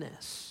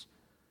forgiveness.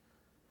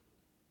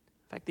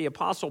 In fact, the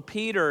Apostle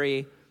Peter,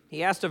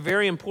 he asked a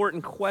very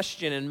important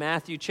question in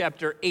Matthew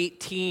chapter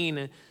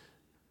 18.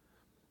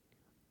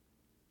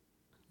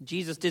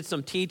 Jesus did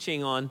some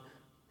teaching on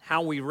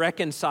how we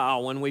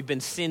reconcile when we've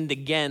been sinned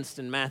against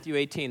in Matthew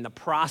 18, the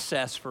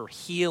process for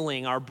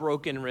healing our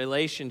broken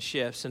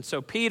relationships. And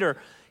so Peter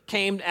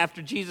came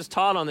after Jesus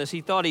taught on this.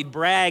 He thought he'd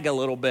brag a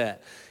little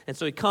bit. And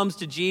so he comes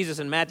to Jesus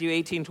in Matthew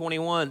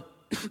 18:21.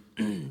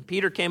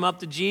 Peter came up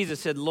to Jesus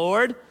and said,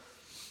 Lord,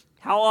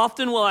 how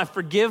often will I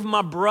forgive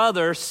my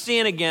brother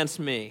sin against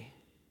me?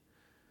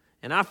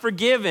 And I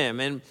forgive him.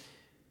 And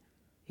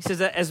he says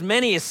that as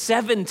many as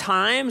 7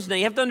 times. Now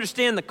you have to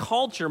understand the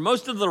culture.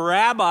 Most of the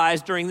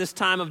rabbis during this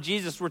time of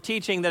Jesus were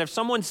teaching that if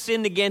someone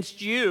sinned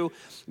against you,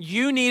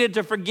 you needed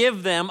to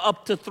forgive them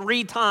up to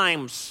 3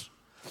 times.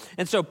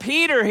 And so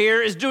Peter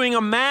here is doing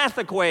a math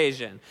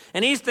equation.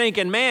 And he's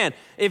thinking, man,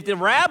 if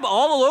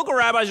all the local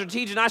rabbis are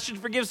teaching I should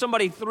forgive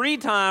somebody 3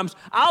 times,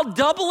 I'll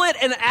double it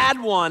and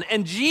add 1.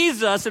 And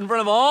Jesus, in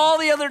front of all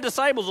the other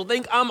disciples, will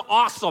think I'm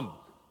awesome.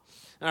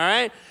 All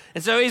right?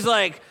 And so he's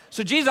like,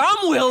 so Jesus,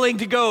 I'm willing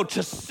to go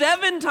to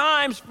 7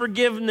 times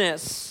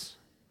forgiveness.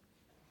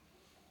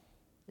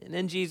 And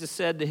then Jesus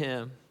said to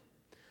him,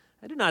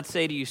 I do not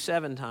say to you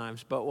 7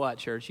 times, but what,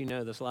 church? You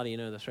know this. A lot of you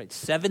know this, right?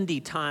 70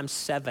 times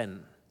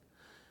 7.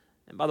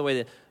 And by the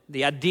way,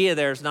 the idea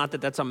there is not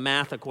that that's a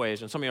math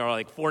equation. Some of you are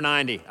like,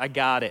 490, I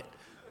got it.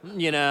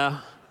 You know,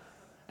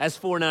 that's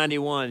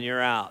 491,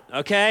 you're out.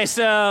 Okay,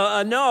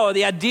 so no,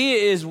 the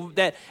idea is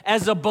that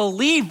as a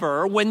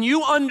believer, when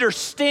you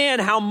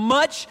understand how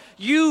much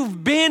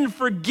you've been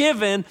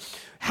forgiven,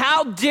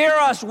 how dare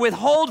us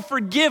withhold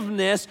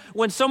forgiveness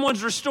when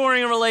someone's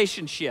restoring a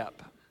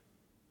relationship?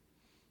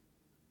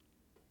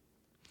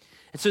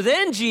 And so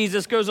then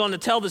Jesus goes on to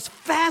tell this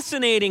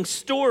fascinating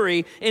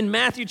story in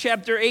Matthew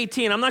chapter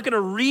 18. I'm not going to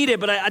read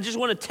it, but I just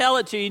want to tell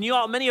it to you.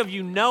 And many of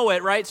you know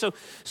it, right?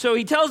 So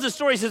he tells the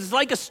story. He says it's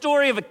like a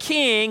story of a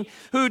king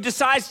who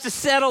decides to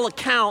settle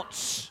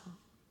accounts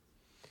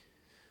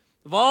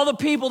of all the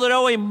people that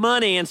owe him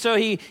money. And so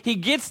he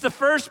gets the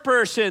first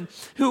person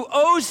who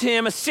owes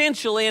him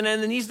essentially,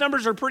 and these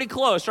numbers are pretty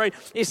close, right?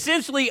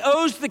 Essentially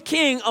owes the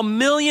king $1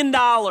 million.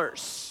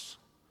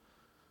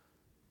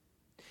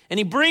 And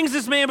he brings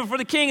this man before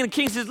the king, and the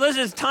king says,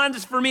 listen, it's time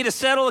for me to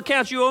settle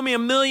accounts. You owe me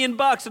 $1 million.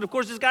 And of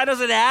course, this guy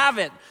doesn't have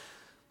it.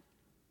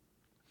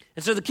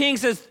 And so the king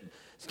says,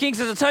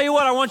 I'll tell you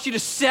what, I want you to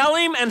sell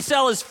him and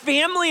sell his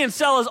family and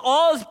sell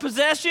all his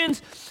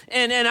possessions,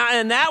 and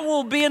that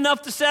will be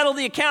enough to settle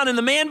the account. And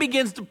the man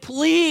begins to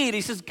plead.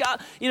 He says,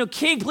 God,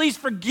 king, please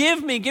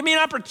forgive me. Give me an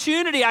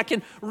opportunity. I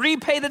can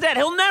repay the debt.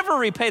 He'll never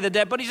repay the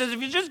debt, but he says,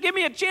 if you just give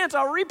me a chance,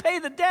 I'll repay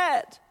the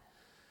debt.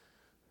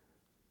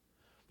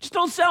 Just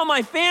don't sell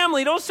my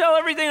family. Don't sell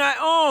everything I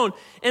own.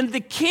 And the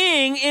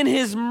king, in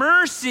his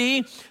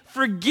mercy,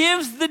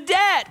 forgives the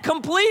debt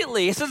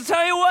completely. He says, I'll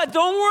tell you what,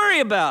 don't worry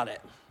about it.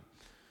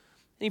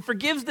 And he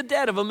forgives the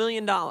debt of $1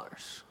 million. And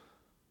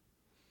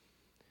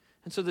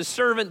so the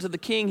servant to the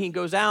king, he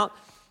goes out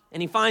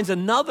and he finds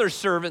another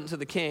servant to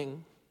the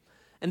king.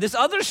 And this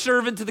other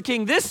servant to the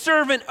king, this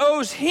servant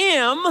owes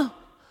him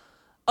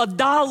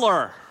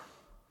 $1.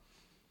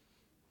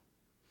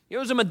 He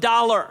owes him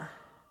 $1.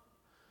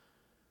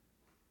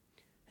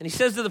 And he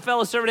says to the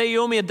fellow servant, hey,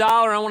 you owe me $1.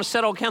 I want to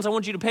settle accounts. I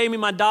want you to pay me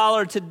my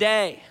 $1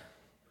 today.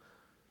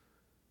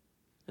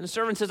 And the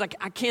servant says, I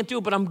can't do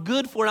it, but I'm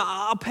good for it.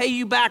 I'll pay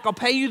you back. I'll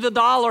pay you the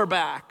 $1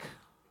 back.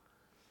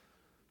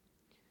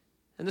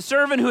 And the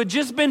servant who had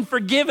just been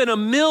forgiven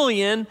 $1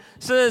 million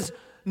says,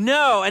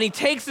 no. And he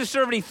takes the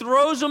servant, he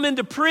throws him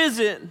into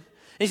prison.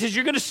 He says,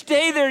 you're going to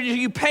stay there.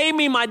 You pay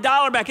me my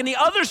 $1 back. And the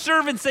other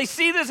servants, they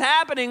see this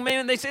happening, man,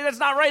 and they say, that's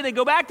not right. They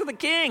go back to the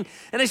king,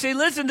 and they say,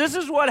 listen, this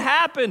is what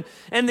happened.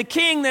 And the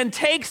king then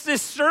takes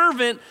this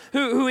servant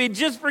who he had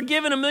just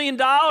forgiven $1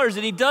 million, and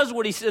he does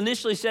what he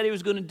initially said he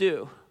was going to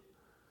do.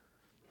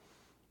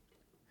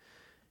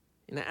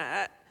 And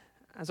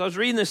as I was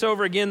reading this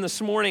over again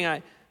this morning,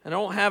 I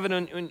don't have it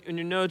in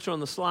your notes or on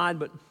the slide,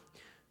 but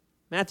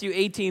Matthew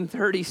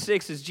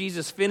 18:36, as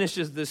Jesus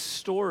finishes this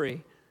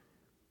story,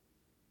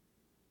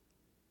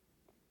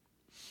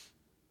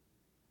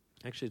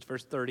 actually, it's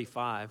verse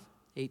 35,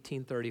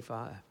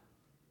 18:35.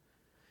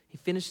 He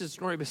finishes the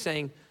story by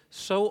saying,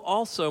 so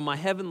also my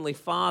heavenly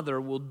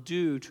Father will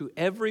do to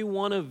every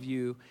one of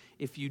you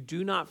if you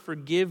do not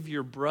forgive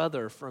your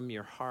brother from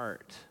your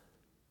heart.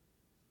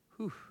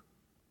 Whew.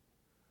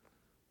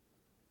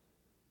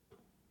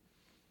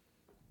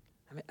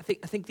 I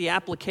think the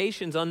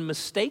application's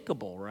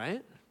unmistakable,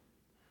 right?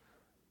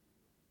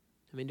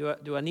 I mean,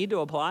 do I need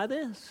to apply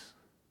this?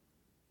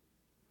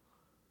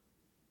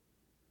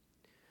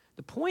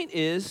 The point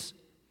is,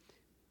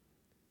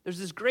 there's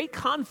this great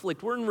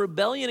conflict. We're in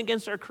rebellion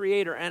against our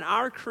Creator, and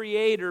our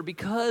Creator,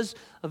 because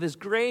of His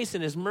grace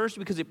and His mercy,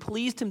 because it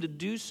pleased Him to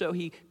do so,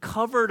 He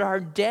covered our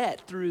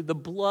debt through the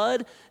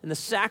blood and the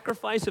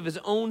sacrifice of His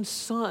own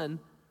Son.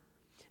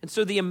 And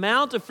so the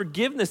amount of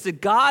forgiveness that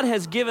God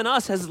has given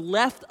us has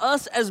left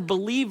us as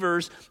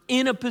believers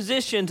in a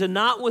position to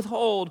not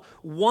withhold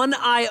one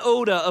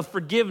iota of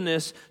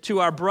forgiveness to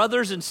our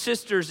brothers and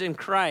sisters in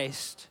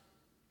Christ.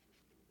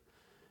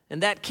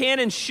 And that can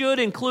and should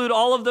include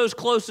all of those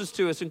closest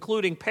to us,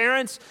 including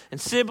parents and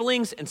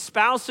siblings and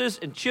spouses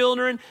and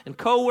children and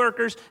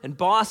coworkers and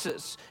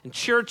bosses and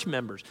church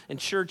members and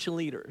church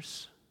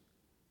leaders.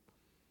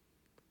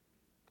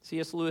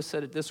 C.S. Lewis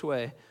said it this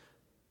way: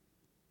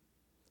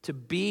 to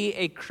be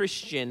a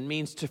Christian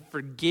means to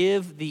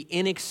forgive the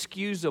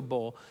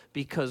inexcusable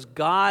because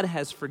God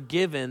has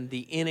forgiven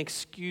the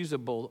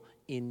inexcusable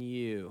in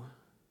you.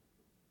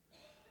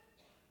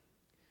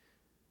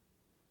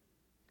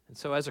 And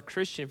so as a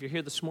Christian, if you're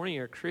here this morning,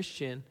 you're a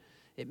Christian,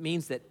 it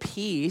means that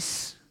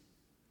peace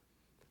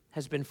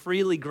has been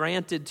freely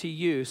granted to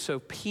you. So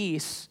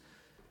peace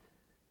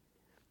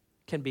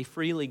can be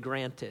freely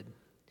granted.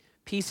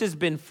 Peace has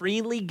been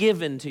freely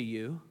given to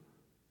you.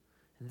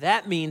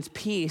 That means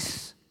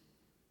peace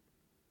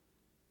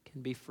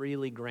can be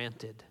freely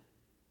granted.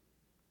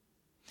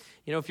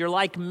 You know, if you're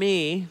like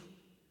me,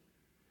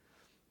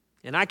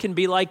 and I can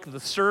be like the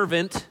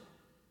servant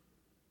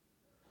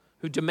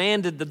who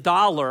demanded the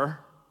 $1,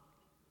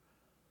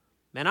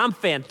 man, I'm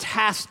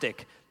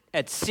fantastic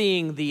at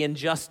seeing the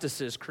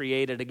injustices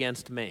created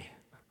against me.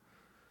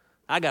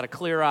 I got a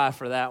clear eye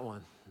for that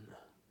one.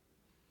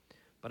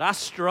 But I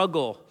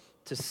struggle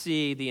to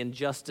see the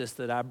injustice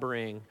that I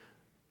bring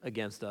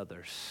against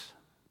others.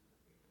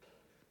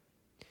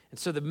 And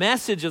so the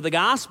message of the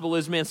gospel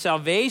is, man,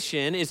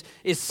 salvation is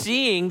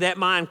seeing that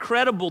my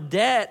incredible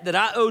debt that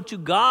I owe to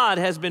God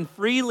has been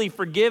freely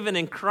forgiven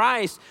in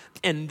Christ,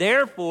 and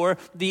therefore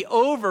the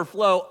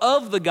overflow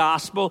of the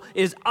gospel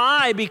is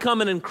I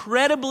become an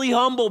incredibly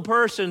humble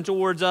person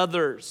towards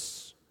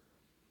others.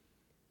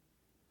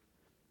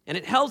 And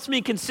it helps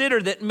me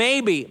consider that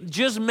maybe,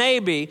 just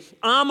maybe,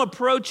 I'm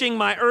approaching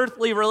my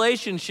earthly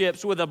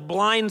relationships with a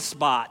blind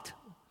spot.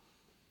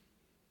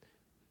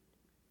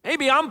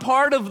 Maybe I'm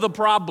part of the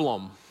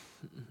problem.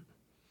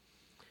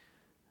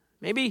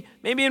 Maybe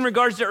in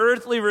regards to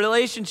earthly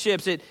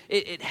relationships,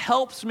 it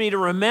helps me to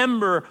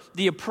remember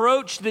the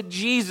approach that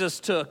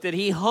Jesus took, that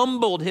he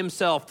humbled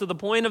himself to the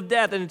point of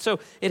death. And so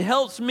it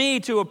helps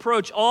me to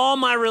approach all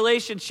my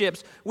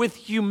relationships with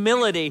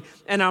humility.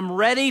 And I'm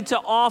ready to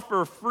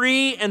offer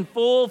free and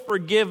full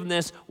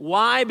forgiveness.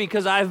 Why?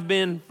 Because I've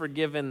been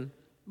forgiven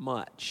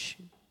much.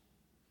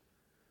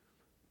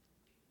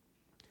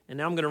 And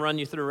now I'm going to run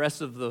you through the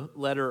rest of the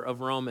letter of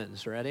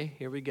Romans. Ready?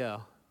 Here we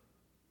go.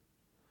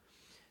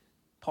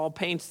 Paul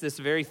paints this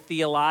very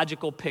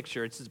theological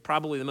picture. It's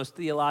probably the most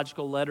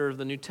theological letter of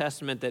the New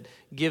Testament that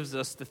gives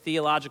us the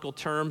theological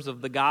terms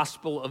of the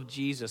gospel of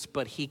Jesus.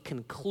 But he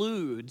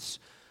concludes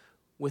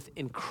with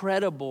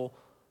incredible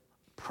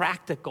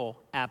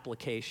practical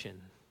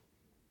application.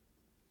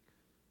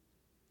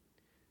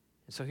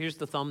 So here's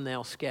the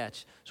thumbnail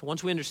sketch. So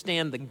once we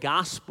understand the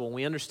gospel,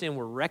 we understand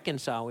we're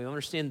reconciled, we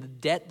understand the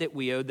debt that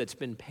we owe that's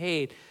been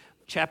paid.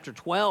 Chapter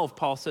 12,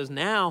 Paul says,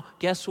 now,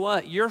 guess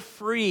what? You're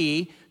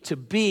free to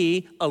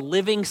be a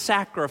living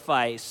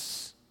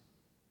sacrifice.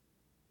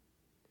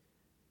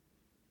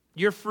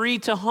 You're free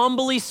to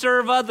humbly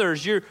serve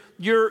others.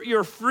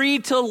 You're free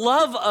to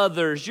love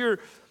others.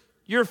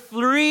 You're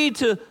free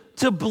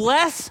to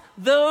bless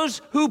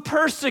those who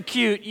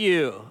persecute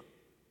you.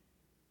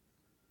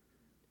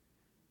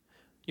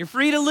 You're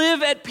free to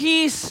live at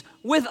peace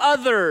with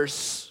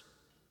others.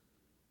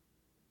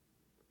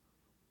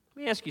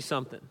 Let me ask you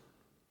something.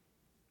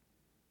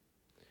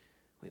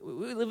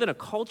 We live in a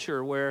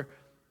culture where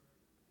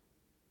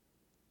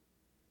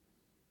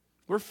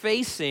we're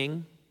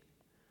facing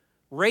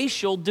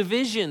racial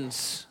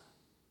divisions.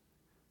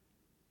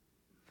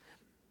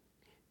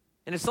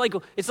 And it's like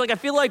I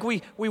feel like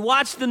we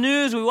watch the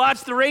news, we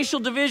watch the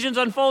racial divisions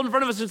unfold in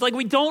front of us. It's like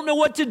we don't know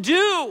what to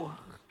do.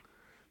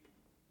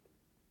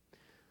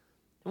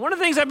 And one of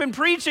the things I've been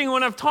preaching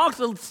when I've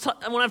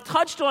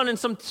touched on in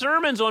some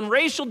sermons on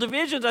racial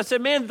divisions, I said,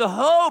 man, the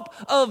hope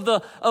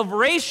of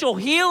racial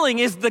healing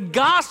is the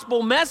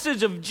gospel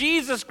message of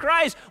Jesus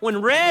Christ.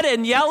 When red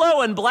and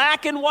yellow and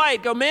black and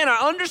white go, man,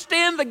 I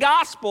understand the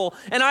gospel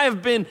and I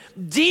have been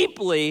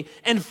deeply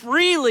and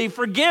freely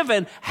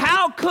forgiven.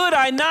 How could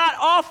I not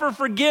offer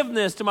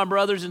forgiveness to my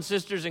brothers and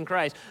sisters in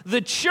Christ? The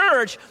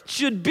church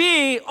should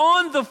be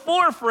on the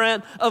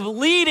forefront of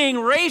leading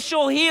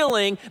racial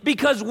healing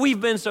because we've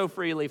been so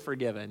freely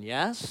forgiven,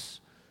 yes?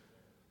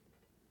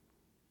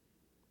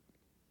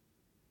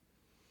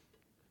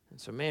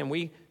 And so, man,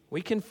 we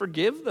can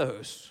forgive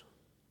those.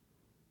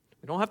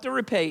 We don't have to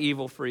repay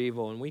evil for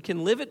evil, and we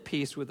can live at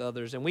peace with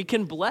others, and we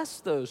can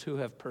bless those who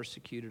have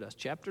persecuted us.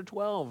 Chapter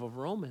 12 of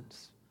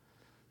Romans.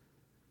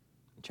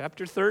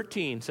 Chapter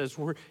 13 says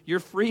you're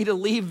free to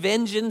leave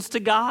vengeance to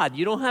God.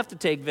 You don't have to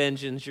take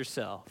vengeance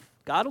yourself.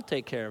 God will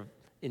take care of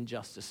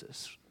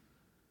injustices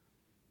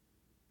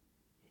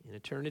in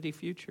eternity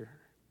future.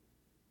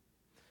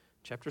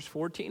 Chapters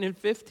 14 and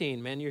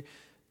 15, man,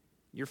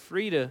 you're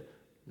free to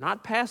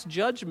not pass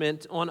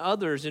judgment on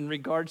others in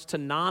regards to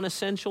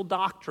non-essential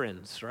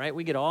doctrines, right?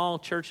 We get all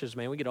churches,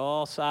 man. We get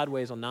all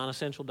sideways on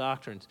non-essential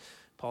doctrines.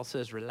 Paul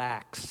says,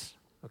 relax,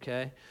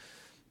 okay?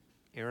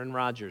 Aaron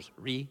Rodgers,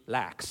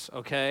 relax,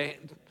 okay?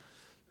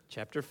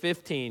 Chapter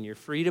 15, you're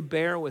free to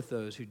bear with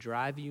those who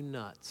drive you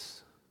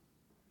nuts.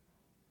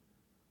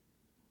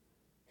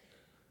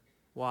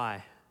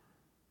 Why?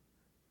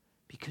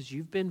 Because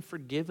you've been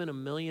forgiven $1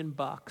 million.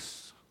 The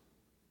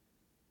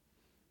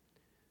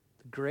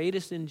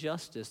greatest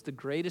injustice, the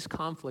greatest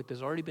conflict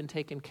has already been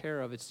taken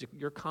care of. It's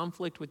your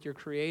conflict with your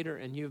Creator,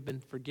 and you've been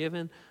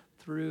forgiven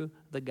through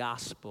the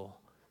gospel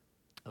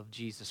of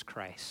Jesus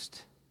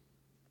Christ.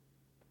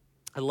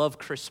 I love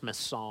Christmas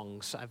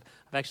songs. I've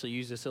actually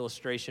used this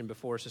illustration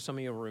before, so some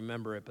of you will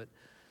remember it, but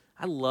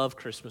I love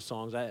Christmas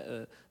songs.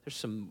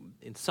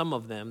 In some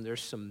of them,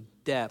 there's some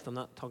depth. I'm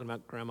not talking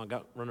about Grandma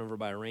got run over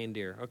by a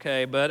reindeer,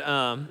 okay? But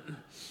in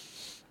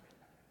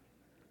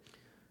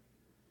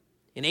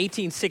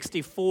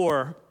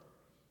 1864,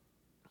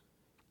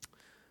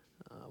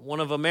 one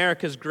of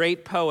America's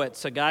great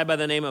poets, a guy by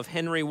the name of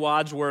Henry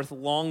Wadsworth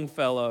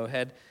Longfellow,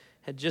 had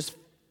just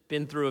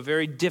been through a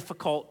very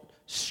difficult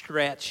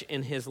stretch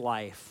in his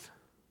life.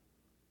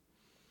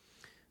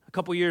 A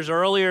couple years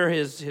earlier,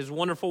 his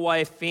wonderful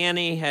wife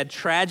Fanny had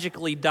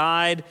tragically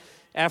died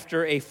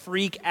after a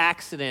freak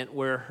accident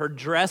where her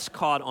dress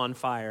caught on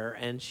fire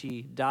and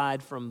she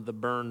died from the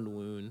burned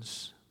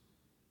wounds.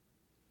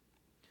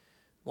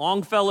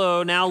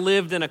 Longfellow now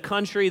lived in a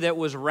country that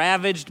was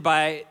ravaged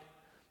by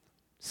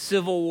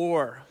civil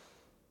war.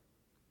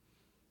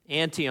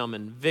 Antietam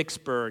and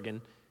Vicksburg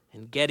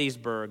and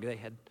Gettysburg, they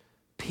had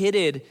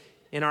pitted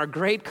in our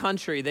great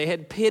country, they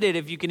had pitted,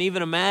 if you can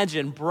even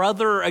imagine,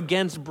 brother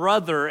against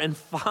brother and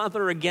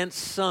father against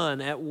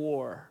son at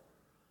war.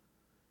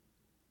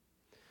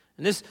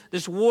 And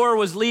this war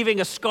was leaving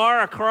a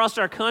scar across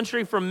our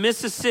country from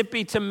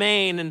Mississippi to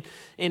Maine.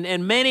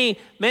 And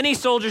many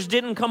soldiers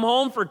didn't come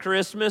home for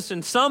Christmas,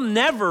 and some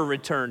never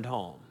returned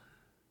home.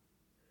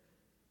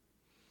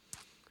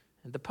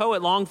 And the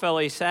poet Longfellow,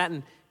 he sat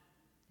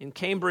in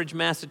Cambridge,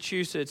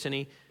 Massachusetts, and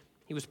he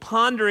was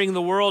pondering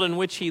the world in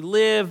which he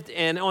lived.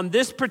 And on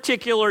this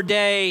particular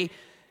day,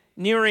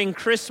 nearing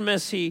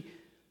Christmas, he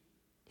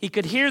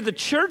could hear the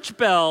church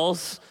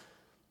bells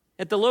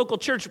at the local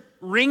church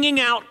ringing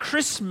out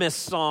Christmas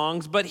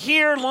songs. But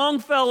here,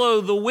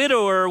 Longfellow, the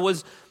widower,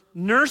 was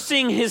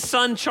nursing his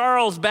son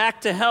Charles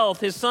back to health.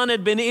 His son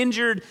had been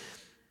injured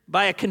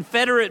by a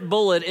Confederate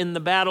bullet in the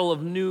Battle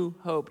of New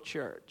Hope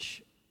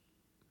Church.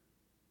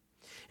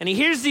 And he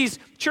hears these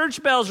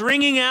church bells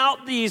ringing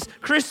out these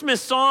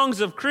Christmas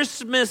songs of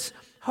Christmas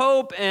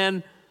hope,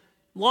 and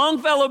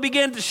Longfellow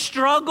began to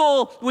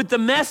struggle with the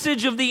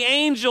message of the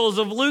angels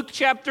of Luke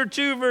chapter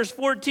 2, verse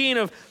 14,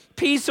 of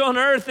peace on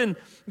earth and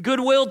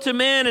goodwill to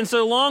men. And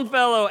so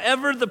Longfellow,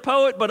 ever the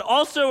poet, but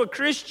also a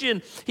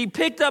Christian, he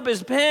picked up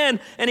his pen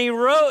and he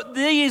wrote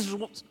these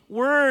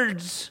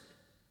words.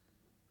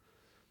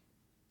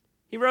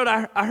 He wrote,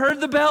 I heard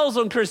the bells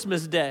on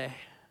Christmas Day.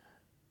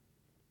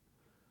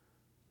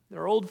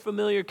 Their old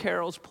familiar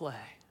carols play.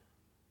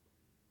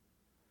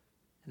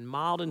 And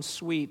mild and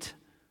sweet,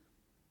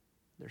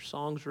 their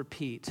songs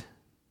repeat.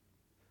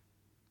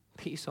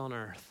 Peace on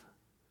earth,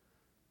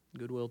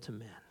 goodwill to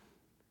men.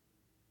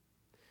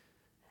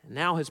 And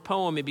now his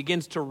poem, he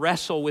begins to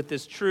wrestle with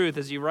this truth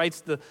as he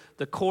writes the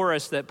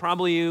chorus that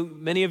probably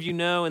many of you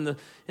know in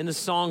the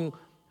song,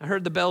 I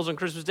heard the bells on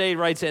Christmas Day, he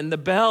writes, and the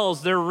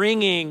bells, they're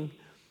ringing,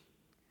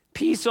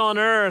 peace on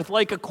earth,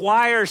 like a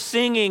choir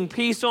singing,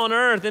 peace on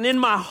earth. And in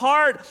my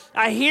heart,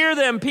 I hear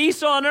them,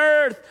 peace on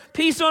earth,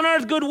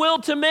 goodwill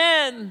to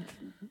men.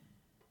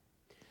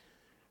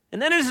 And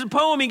then in his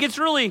poem, he gets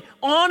really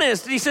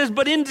honest. He says,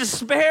 but in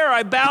despair,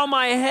 I bow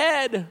my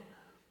head.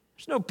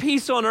 There's no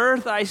peace on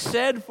earth, I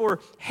said, for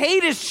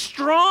hate is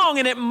strong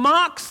and it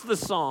mocks the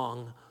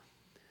song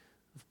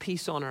of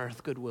peace on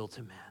earth, goodwill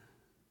to men.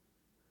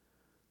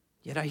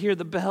 Yet I hear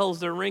the bells,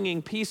 they're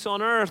ringing, peace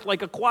on earth,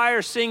 like a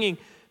choir singing,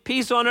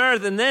 peace on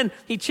earth. And then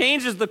he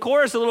changes the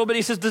chorus a little bit.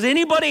 He says, does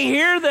anybody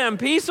hear them?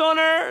 Peace on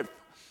earth,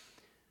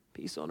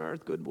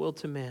 goodwill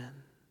to men.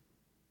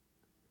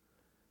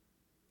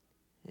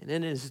 And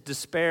in his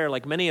despair,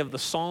 like many of the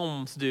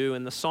Psalms do,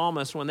 and the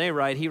psalmists, when they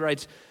write, he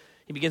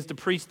begins to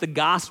preach the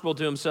gospel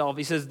to himself.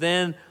 He says,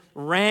 then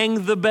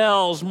rang the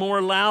bells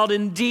more loud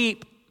and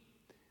deep.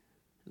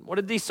 What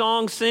did these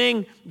songs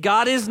sing?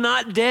 God is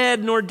not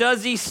dead, nor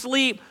does he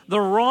sleep. The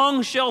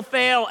wrong shall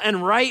fail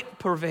and right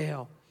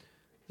prevail,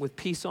 with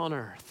peace on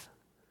earth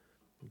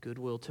and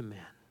goodwill to men.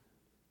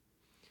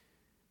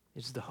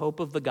 It's the hope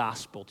of the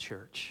gospel,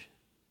 church.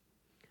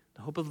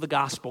 The hope of the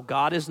gospel.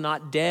 God is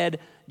not dead.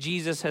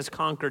 Jesus has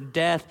conquered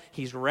death.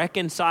 He's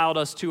reconciled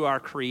us to our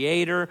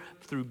Creator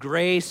through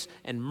grace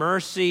and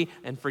mercy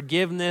and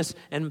forgiveness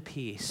and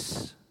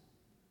peace.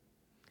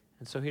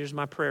 And so here's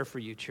my prayer for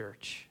you,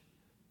 church.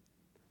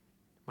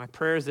 My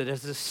prayer is that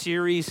as this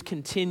series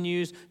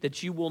continues,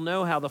 that you will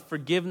know how the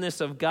forgiveness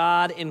of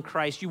God in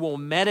Christ, you will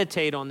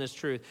meditate on this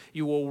truth.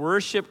 You will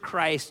worship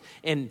Christ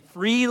and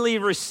freely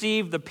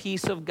receive the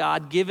peace of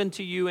God given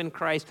to you in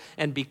Christ.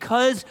 And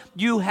because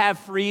you have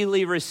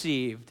freely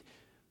received,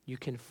 you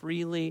can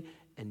freely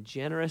and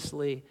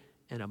generously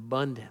and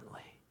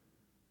abundantly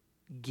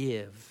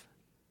give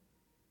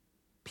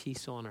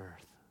peace on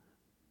earth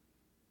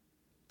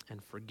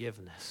and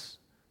forgiveness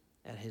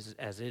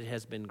as it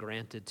has been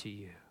granted to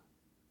you.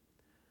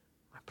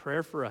 My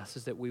prayer for us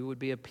is that we would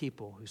be a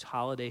people whose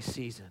holiday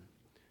season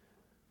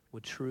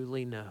would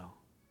truly know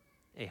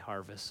a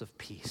harvest of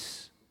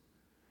peace.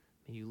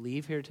 May you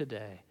leave here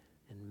today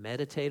and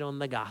meditate on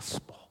the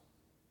gospel,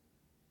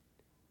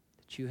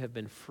 that you have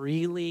been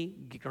freely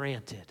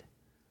granted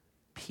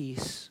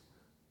peace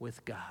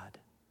with God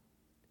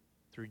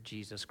through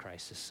Jesus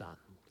Christ, his Son.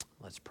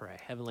 Let's pray.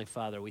 Heavenly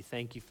Father, we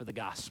thank you for the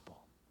gospel.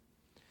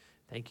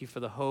 Thank you for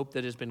the hope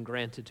that has been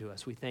granted to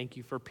us. We thank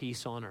you for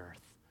peace on earth,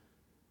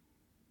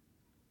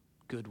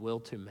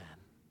 goodwill to men,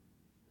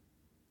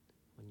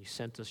 when you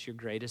sent us your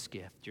greatest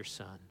gift, your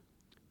Son,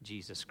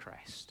 Jesus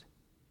Christ.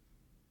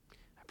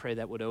 I pray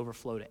that would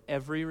overflow to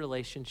every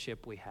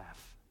relationship we have,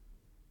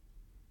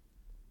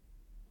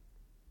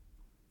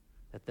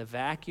 that the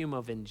vacuum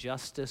of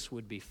injustice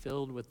would be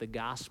filled with the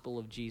gospel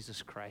of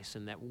Jesus Christ,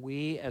 and that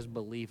we as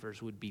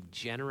believers would be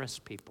generous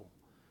people,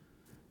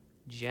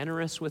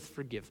 generous with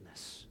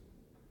forgiveness,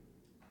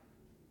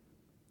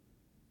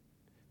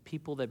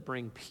 people that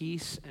bring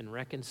peace and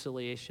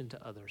reconciliation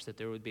to others, that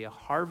there would be a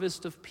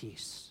harvest of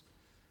peace.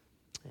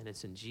 And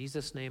it's in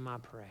Jesus' name I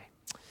pray.